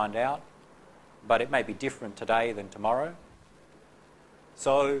try and find out, but it may be different today than tomorrow.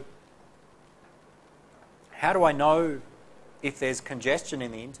 So how do I know if there's congestion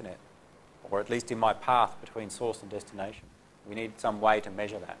in the internet, or at least in my path between source and destination? We need some way to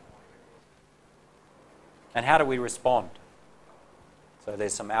measure that. And how do we respond? So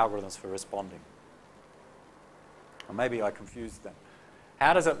there's some algorithms for responding. Or maybe I confused them.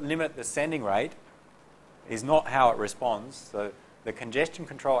 How does it limit the sending rate is not how it responds. So the congestion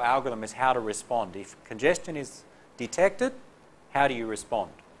control algorithm is how to respond. If congestion is detected, how do you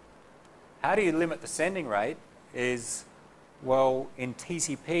respond? How do you limit the sending rate is, well, in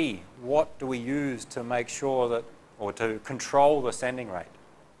TCP, what do we use to make sure that, or to control the sending rate?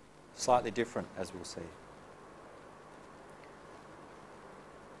 Slightly different, as we'll see.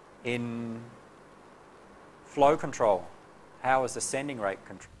 In flow control, how is the sending rate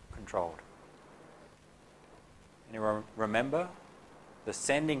controlled? Anyone remember the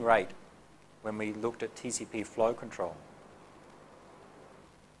sending rate when we looked at TCP flow control?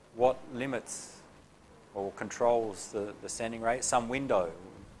 What limits or controls the sending rate? Some window.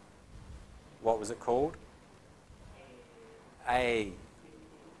 What was it called? AWND,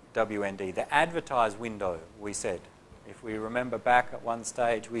 the advertised window, we said. If we remember back at one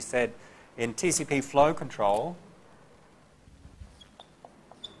stage, we said in TCP flow control,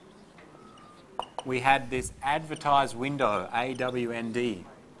 we had this advertised window, AWND.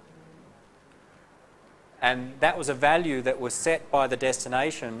 And that was a value that was set by the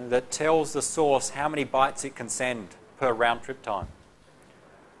destination that tells the source how many bytes it can send per round trip time.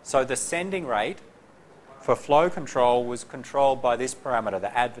 So the sending rate for flow control was controlled by this parameter,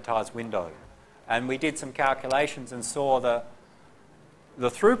 the advertised window. And we did some calculations and saw the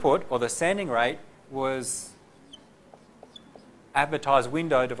throughput, or the sending rate, was advertised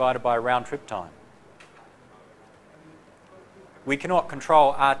window divided by round trip time. We cannot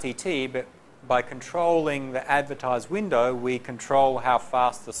control RTT, but by controlling the advertised window, we control how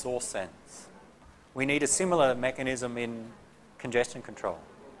fast the source sends. We need a similar mechanism in congestion control.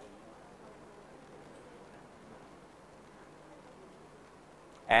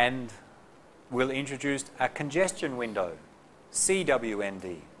 And we'll introduce a congestion window,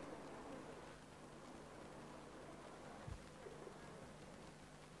 CWND.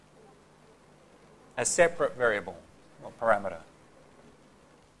 A separate variable or parameter.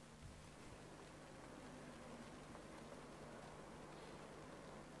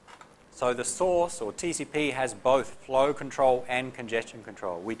 So the source, or TCP, has both flow control and congestion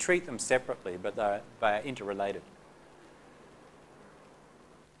control. We treat them separately, but they are interrelated.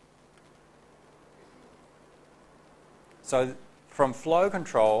 So from flow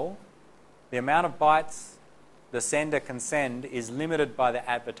control, the amount of bytes the sender can send is limited by the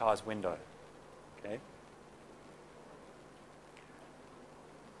advertised window. Okay?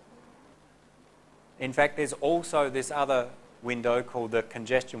 In fact, there's also this other window called the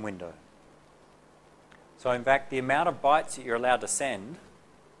congestion window. So in fact, the amount of bytes that you're allowed to send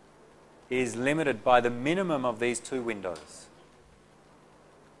is limited by the minimum of these two windows.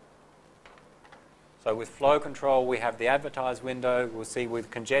 So with flow control, we have the advertised window. We'll see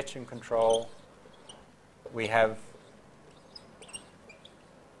with congestion control, we have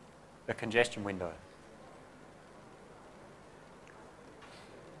the congestion window.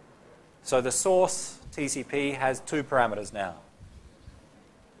 So the source TCP has two parameters now.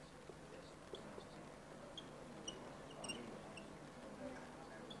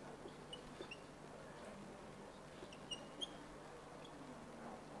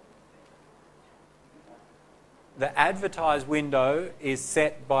 The advertised window is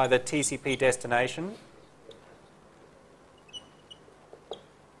set by the TCP destination.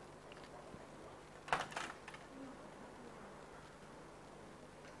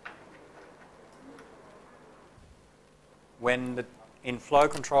 In flow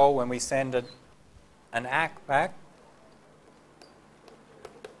control, when we send an ACK back,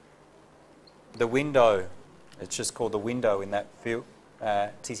 the window, it's just called the window in that field,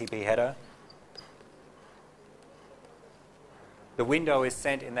 TCP header, the window is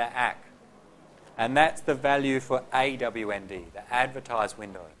sent in that ACK. And that's the value for AWND, the advertised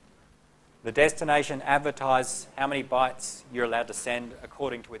window. The destination advertises how many bytes you're allowed to send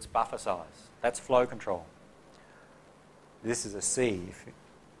according to its buffer size. That's flow control. This is a C.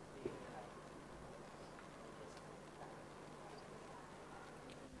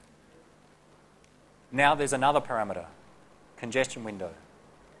 Now there's another parameter, congestion window.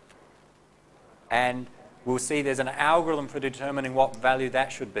 And we'll see there's an algorithm for determining what value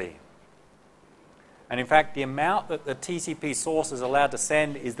that should be. And in fact, the amount that the TCP source is allowed to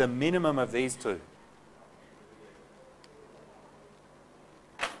send is the minimum of these two.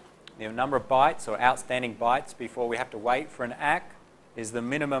 The number of bytes or outstanding bytes before we have to wait for an ACK is the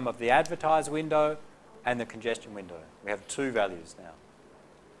minimum of the advertised window and the congestion window. We have two values now.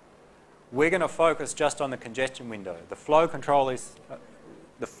 We're going to focus just on the congestion window. The flow control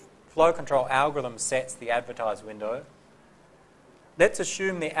algorithm sets the advertised window. Let's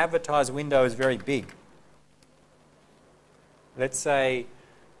assume the advertised window is very big. Let's say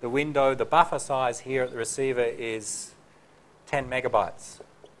the window, the buffer size here at the receiver is 10 megabytes.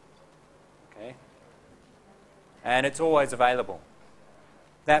 Okay? And it's always available.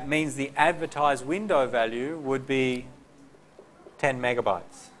 That means the advertised window value would be 10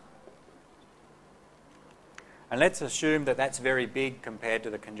 megabytes. And let's assume that that's very big compared to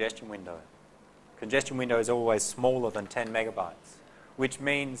the congestion window. Congestion window is always smaller than 10 megabytes, which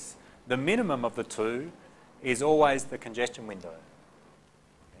means the minimum of the two is always the congestion window.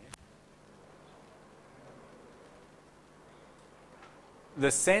 Okay.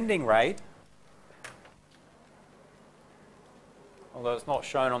 The sending rate, although it's not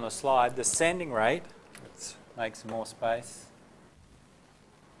shown on the slide, the sending rate, let's make some more space.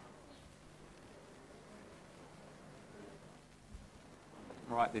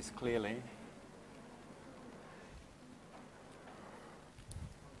 Write this clearly.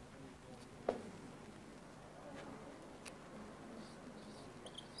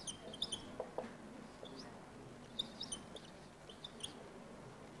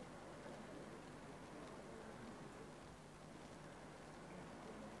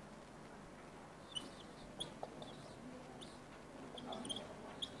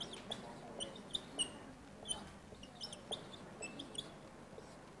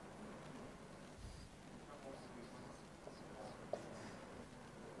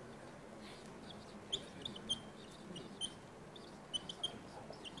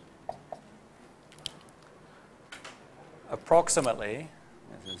 approximately,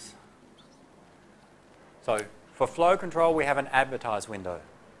 so for flow control we have an advertised window.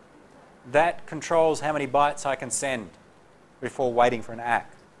 That controls how many bytes I can send before waiting for an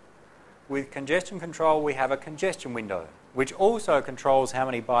ACK. With congestion control we have a congestion window, which also controls how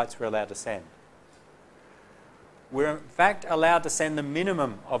many bytes we're allowed to send. We're in fact allowed to send the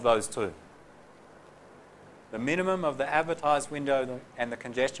minimum of those two. The minimum of the advertised window and the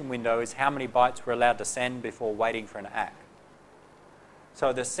congestion window is how many bytes we're allowed to send before waiting for an ACK.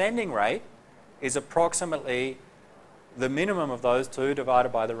 So the sending rate is approximately the minimum of those two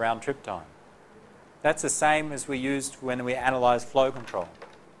divided by the round trip time. That's the same as we used when we analysed flow control.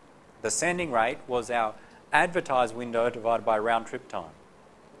 The sending rate was our advertised window divided by round trip time.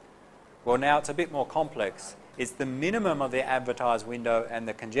 Well, now it's a bit more complex. It's the minimum of the advertised window and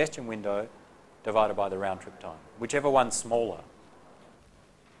the congestion window divided by the round trip time, whichever one's smaller.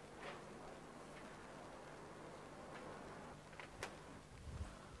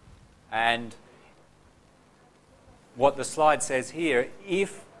 And what the slide says here,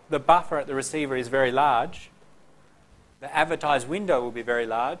 if the buffer at the receiver is very large, the advertised window will be very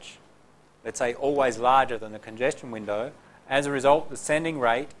large, let's say always larger than the congestion window. As a result, the sending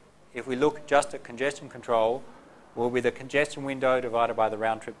rate, if we look just at congestion control, will be the congestion window divided by the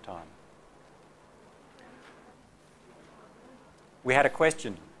round trip time. We had a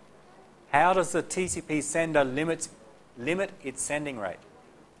question. How does the TCP sender limit its sending rate?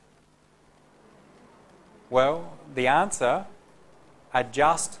 Well, the answer,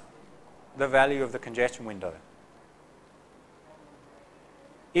 adjust the value of the congestion window.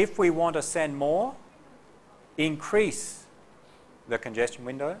 If we want to send more, increase the congestion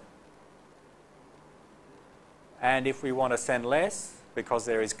window. And if we want to send less, because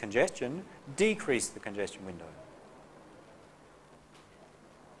there is congestion, decrease the congestion window.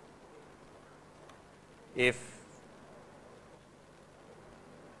 If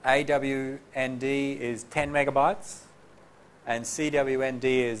AWND is 10 megabytes and CWND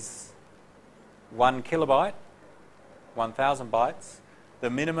is 1 kilobyte, 1,000 bytes, the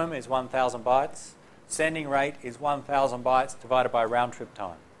minimum is 1,000 bytes, sending rate is 1,000 bytes divided by round trip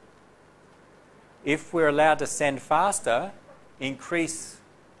time. If we're allowed to send faster, increase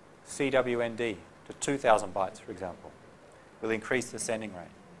CWND to 2,000 bytes, for example. We'll increase the sending rate.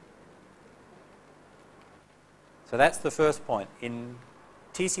 So that's the first point. In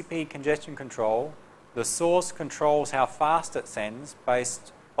TCP congestion control, the source controls how fast it sends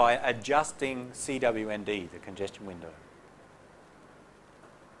based by adjusting CWND, the congestion window.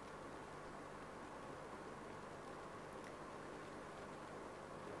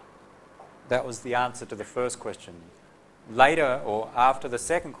 That was the answer to the first question. Later, or after the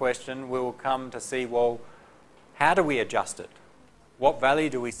second question, we will come to see, well, how do we adjust it? What value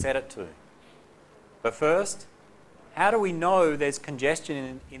do we set it to? But first, how do we know there's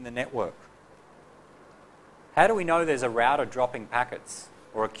congestion in the network? How do we know there's a router dropping packets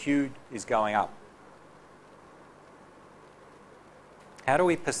or a queue is going up? How do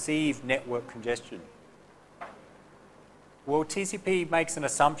we perceive network congestion? Well, TCP makes an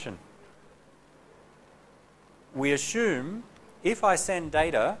assumption. We assume if I send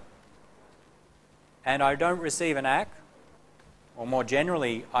data and I don't receive an ACK, or more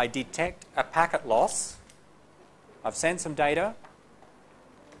generally, I detect a packet loss, I've sent some data,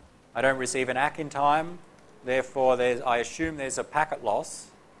 I don't receive an ACK in time, therefore I assume there's a packet loss.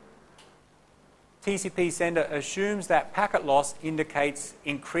 TCP sender assumes that packet loss indicates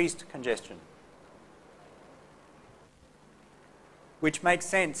increased congestion, which makes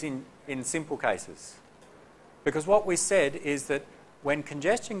sense in simple cases. Because what we said is that when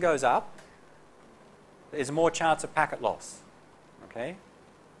congestion goes up, there's more chance of packet loss. Okay?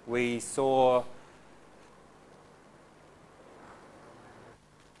 We saw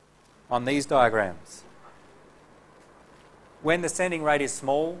on these diagrams, when the sending rate is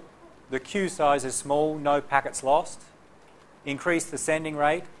small, the queue size is small, no packets lost. Increase the sending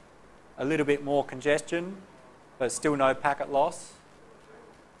rate, a little bit more congestion, but still no packet loss.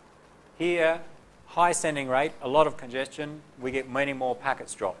 Here, high sending rate, a lot of congestion, we get many more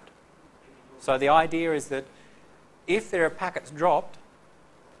packets dropped. So the idea is that if there are packets dropped,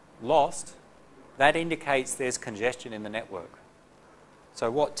 lost, that indicates there's congestion in the network.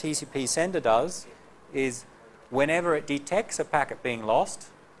 So what TCP sender does is whenever it detects a packet being lost,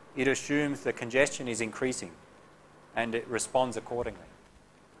 it assumes the congestion is increasing and it responds accordingly.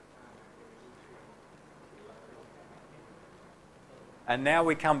 And now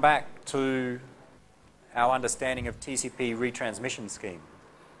we come back to our understanding of TCP retransmission scheme.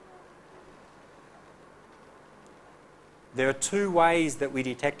 There are two ways that we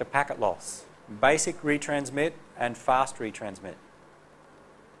detect a packet loss. basic retransmit and fast retransmit.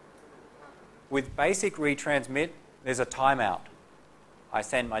 With basic retransmit, there's a timeout. I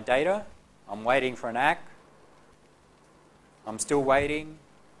send my data, I'm waiting for an ACK, I'm still waiting,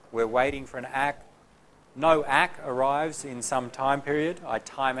 we're waiting for an ACK. No ACK arrives in some time period, I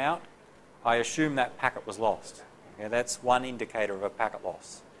time out, I assume that packet was lost. Okay, that's one indicator of a packet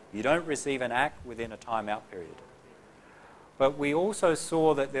loss. You don't receive an ACK within a timeout period. But we also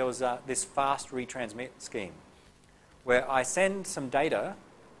saw that there was this fast retransmit scheme where I send some data,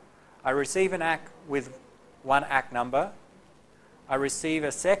 I receive an ACK with one ACK number, I receive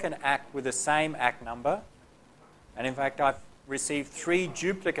a second ACK with the same ACK number, and in fact I've received 3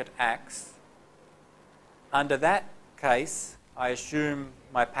 duplicate ACKs. Under that case, I assume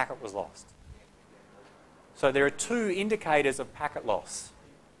my packet was lost. So there are 2 indicators of packet loss.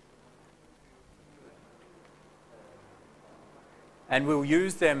 And we'll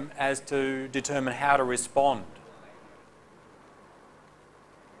use them as to determine how to respond.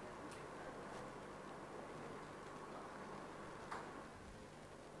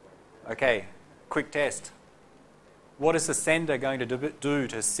 Okay, quick test. What is the sender going to do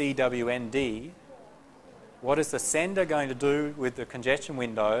to CWND? What is the sender going to do with the congestion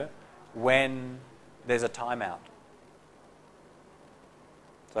window when there's a timeout?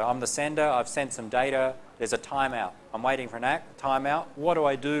 So I'm the sender, I've sent some data, there's a timeout. I'm waiting for an ACK, timeout. What do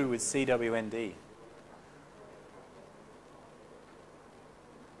I do with CWND?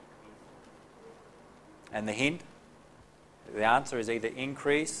 And the hint? The answer is either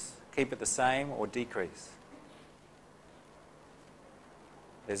increase, keep it the same, or decrease.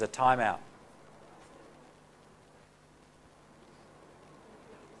 There's a timeout.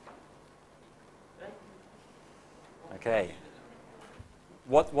 Okay.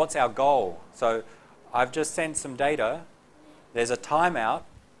 What's our goal? So I've just sent some data. There's a timeout.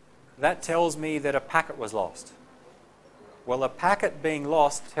 That tells me that a packet was lost. Well, a packet being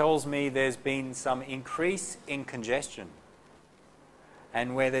lost tells me there's been some increase in congestion.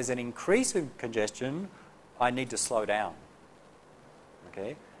 And where there's an increase in congestion, I need to slow down.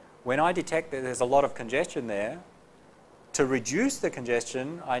 Okay? When I detect that there's a lot of congestion there, to reduce the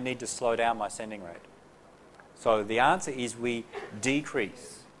congestion, I need to slow down my sending rate. So the answer is we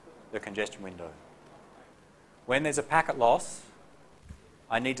decrease the congestion window. When there's a packet loss,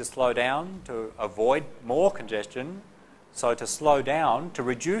 I need to slow down to avoid more congestion. So to slow down, to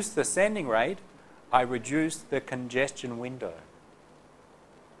reduce the sending rate, I reduce the congestion window.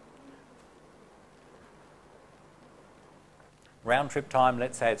 Round trip time,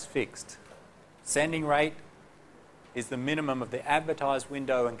 let's say it's fixed. Sending rate is the minimum of the advertised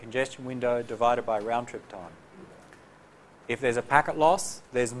window and congestion window divided by round trip time. If there's a packet loss,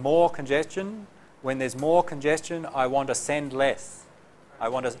 there's more congestion. When there's more congestion, I want to send less. I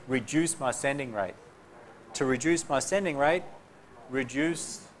want to reduce my sending rate. To reduce my sending rate,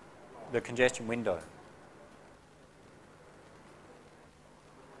 reduce the congestion window.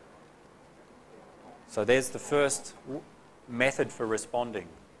 So there's the first method for responding.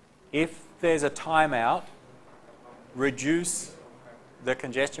 If there's a timeout, reduce the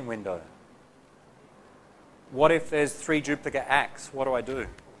congestion window. What if there's 3 duplicate ACKs? What do I do?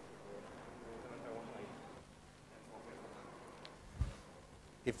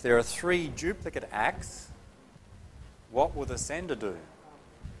 If there are 3 duplicate ACKs, what will the sender do?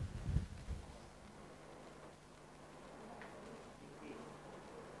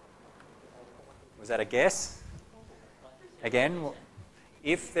 Was that a guess? Again,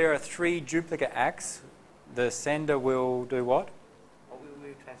 if there are 3 duplicate ACKs, the sender will do what? Or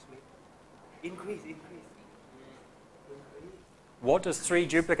will transmit. Increase. What does 3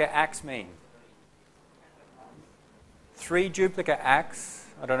 duplicate ACKs mean? 3 duplicate ACKs,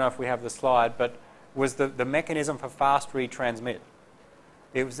 I don't know if we have the slide, but was the mechanism for fast retransmit.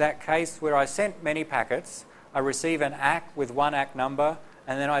 It was that case where I sent many packets, I receive an ACK with one ACK number,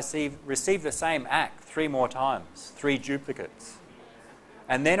 and then I receive the same ACK 3 more times, 3 duplicates.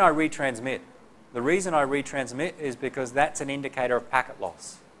 And then I retransmit. The reason I retransmit is because that's an indicator of packet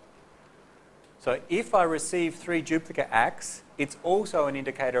loss. So if I receive 3 duplicate ACKs, it's also an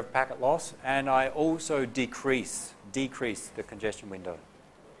indicator of packet loss, and I also decrease the congestion window.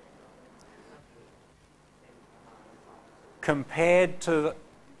 Compared to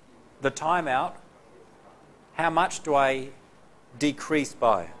the timeout, how much do I decrease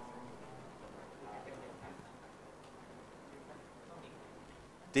by?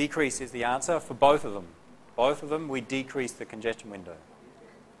 Decrease is the answer for both of them. Both of them, we decrease the congestion window.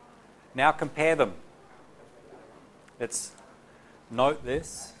 Now compare them. Let's note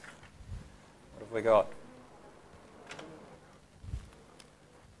this. What have we got?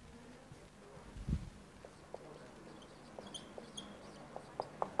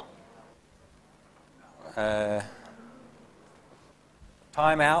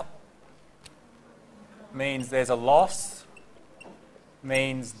 Timeout means there's a loss,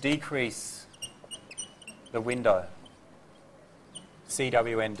 means decrease the window,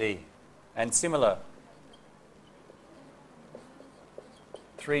 CWND. And similar,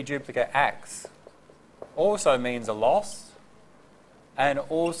 3 duplicate acts also means a loss and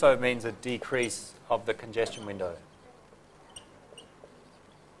also means a decrease of the congestion window.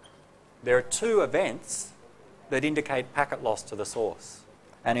 There are 2 events that indicate packet loss to the source.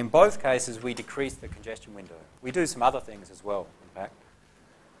 And in both cases, we decrease the congestion window. We do some other things as well, in fact.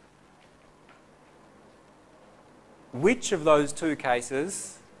 Which of those 2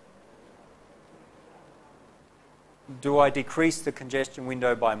 cases do I decrease the congestion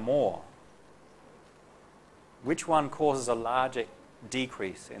window by more? Which one causes a larger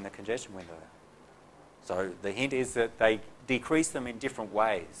decrease in the congestion window? So the hint is that they decrease them in different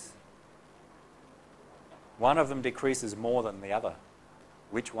ways. One of them decreases more than the other.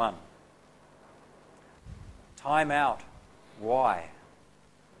 Which one? Timeout. Why?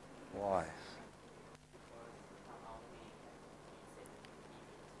 Why?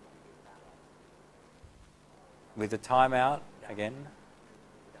 With the timeout, again,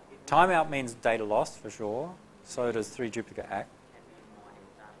 timeout means data loss for sure. So does 3 duplicate act.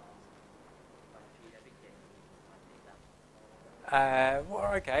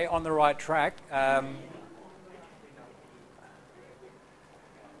 Well, okay, on the right track.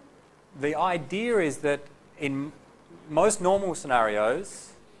 The idea is that in most normal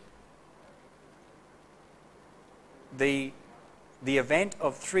scenarios, the event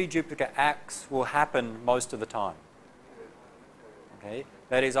of 3 duplicate acts will happen most of the time. Okay?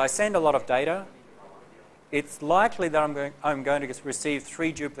 That is, I send a lot of data. It's likely that I'm going to receive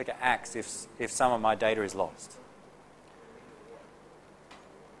 3 duplicate acts if some of my data is lost.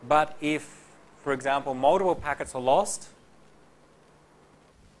 But if, for example, multiple packets are lost,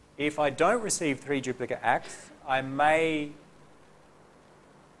 if I don't receive 3 duplicate acts, I may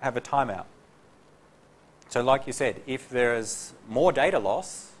have a timeout. So like you said, if there is more data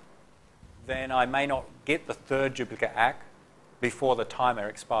loss, then I may not get the 3rd duplicate act before the timer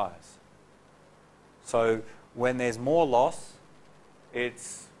expires. So when there's more loss,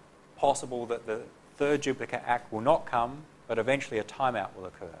 it's possible that the 3rd duplicate act will not come, but eventually a timeout will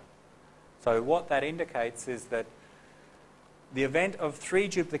occur. So what that indicates is that the event of 3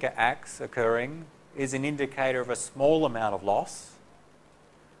 duplicate acts occurring is an indicator of a small amount of loss.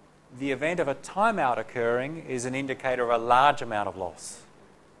 The event of a timeout occurring is an indicator of a large amount of loss.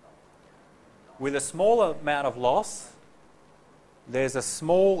 With a small amount of loss, there's a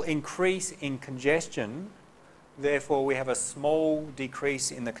small increase in congestion. Therefore, we have a small decrease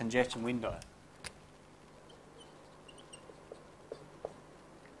in the congestion window.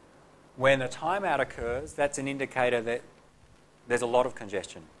 When a timeout occurs, that's an indicator that there's a lot of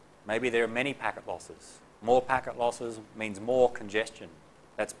congestion. Maybe there are many packet losses. More packet losses means more congestion.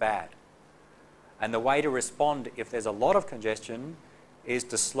 That's bad. And the way to respond if there's a lot of congestion is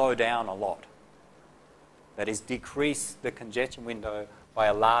to slow down a lot. That is, decrease the congestion window by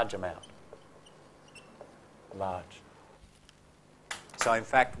a large amount. Large. So in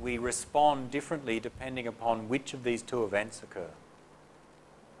fact, we respond differently depending upon which of these 2 events occur.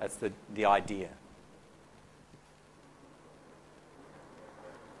 That's the idea.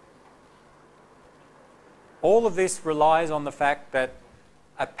 All of this relies on the fact that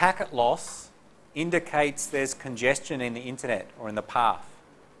a packet loss indicates there's congestion in the internet or in the path.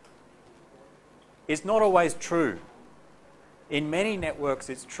 It's not always true. In many networks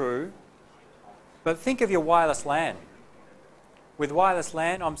it's true, but think of your wireless LAN. With wireless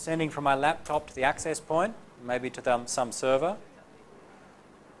LAN, I'm sending from my laptop to the access point, maybe to some server.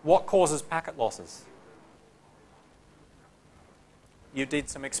 What causes packet losses? You did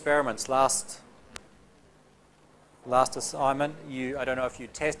some experiments last assignment. I don't know if you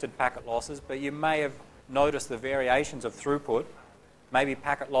tested packet losses, but you may have noticed the variations of throughput, maybe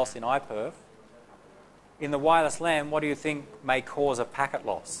packet loss in iPerf. In the wireless LAN, what do you think may cause a packet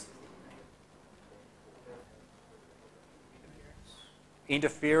loss?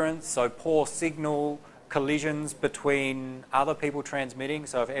 Interference, so poor signal, collisions between other people transmitting.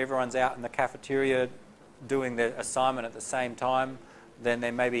 So if everyone's out in the cafeteria doing their assignment at the same time, then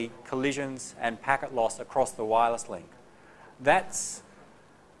there may be collisions and packet loss across the wireless link. That's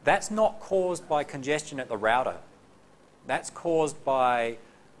not caused by congestion at the router. That's caused by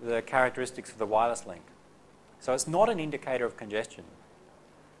the characteristics of the wireless link. So it's not an indicator of congestion.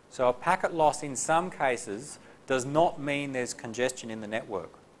 So a packet loss in some cases does not mean there's congestion in the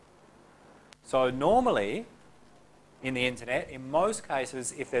network. So normally, in the internet. In most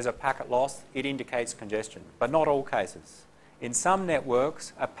cases, if there's a packet loss, it indicates congestion, but not all cases. In some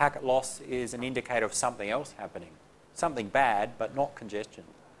networks, a packet loss is an indicator of something else happening, something bad, but not congestion.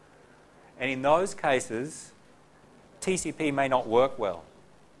 And in those cases, TCP may not work well,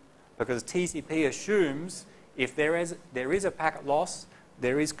 because TCP assumes if there is a packet loss,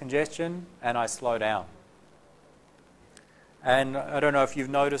 there is congestion, and I slow down. And I don't know if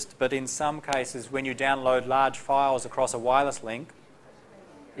you've noticed, but in some cases, when you download large files across a wireless link,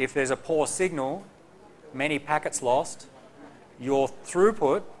 if there's a poor signal, many packets lost, your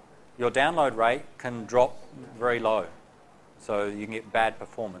throughput, your download rate can drop very low. So you can get bad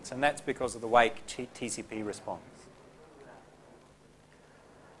performance. And that's because of the way TCP responds.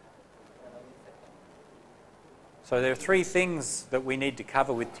 So there are three things that we need to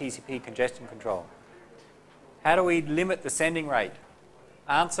cover with TCP congestion control. How do we limit the sending rate?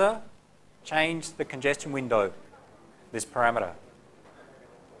 Answer, change the congestion window, this parameter.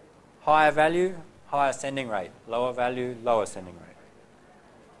 Higher value, higher sending rate. Lower value, lower sending rate.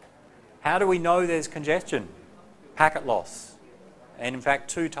 How do we know there's congestion? Packet loss. And in fact,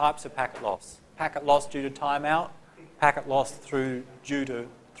 two types of packet loss. Packet loss due to timeout, packet loss due to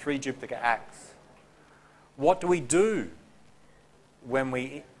 3 duplicate acts. What do we do when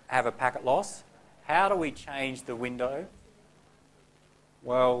we have a packet loss? How do we change the window?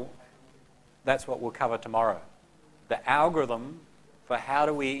 Well, that's what we'll cover tomorrow. The algorithm for how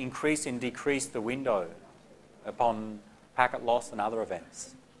do we increase and decrease the window upon packet loss and other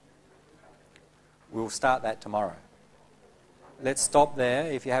events. We'll start that tomorrow. Let's stop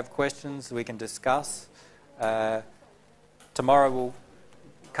there. If you have questions, we can discuss. Tomorrow we'll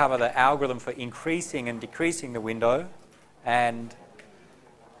cover the algorithm for increasing and decreasing the window and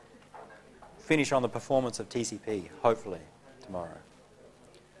finish on the performance of TCP, hopefully, tomorrow.